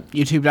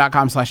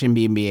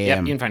 YouTube.com/MBMBaM. Yep,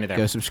 you can find it there.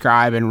 Go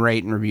subscribe and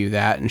rate and review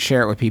that and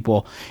share it with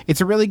people.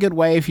 It's a really good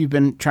way if you've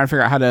been trying to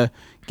figure out how to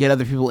get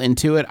other people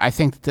into it. I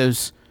think that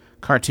those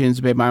cartoons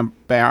made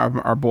by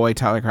our boy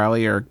Tyler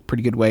Crowley are a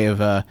pretty good way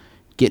of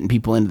getting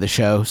people into the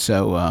show.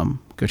 So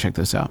go check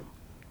those out.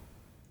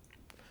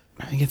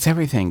 I think it's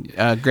everything.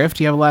 Griff,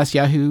 do you have a last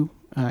Yahoo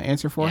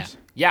answer for us?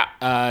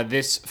 Yeah.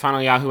 This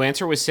final Yahoo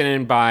answer was sent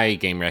in by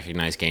Game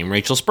Recognized Game,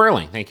 Rachel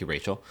Sperling. Thank you,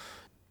 Rachel.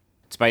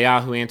 It's by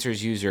Yahoo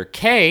Answers user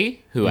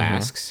K, who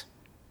asks,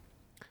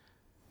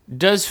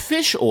 does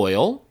fish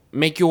oil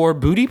make your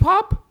booty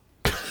pop?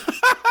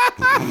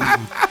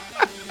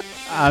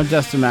 I'm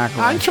Justin McElroy.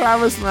 I'm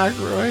Travis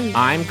McElroy.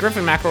 I'm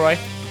Griffin McElroy.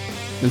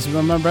 This is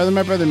my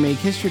brother, me.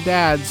 Kiss your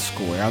dad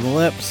square on the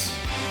lips.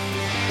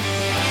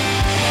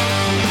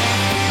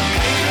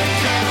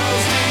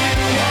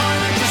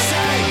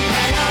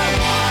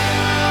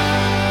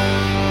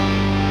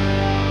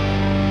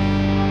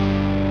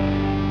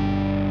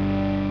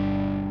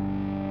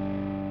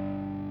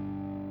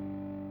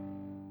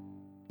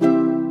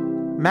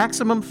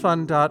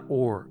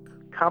 MaximumFun.org.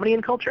 Comedy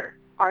and culture.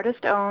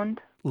 Artist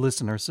owned.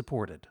 Listener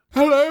supported.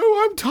 Hello,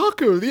 I'm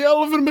Taco, the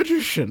Elephant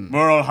Magician.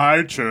 Moral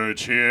High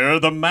Church here,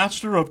 the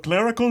master of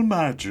clerical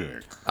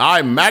magic.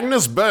 I'm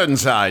Magnus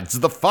Burnsides,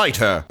 the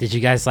fighter. Did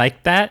you guys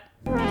like that?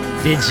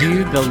 Did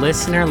you, the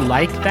listener,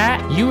 like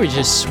that? You were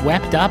just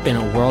swept up in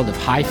a world of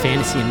high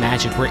fantasy and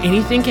magic where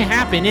anything can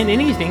happen and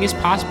anything is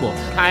possible.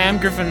 Hi, I'm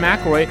Griffin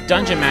McElroy,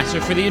 Dungeon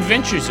Master for the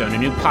Adventure Zone, a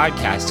new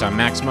podcast on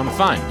Maximum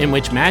Fun, in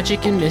which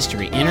magic and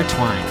mystery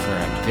intertwine for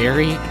a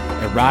very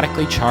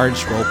erotically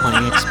charged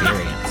role-playing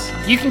experience.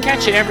 You can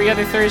catch it every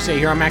other Thursday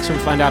here on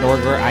MaximumFun.org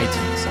or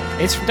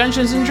iTunes. It's for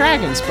Dungeons &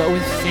 Dragons, but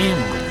with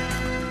family.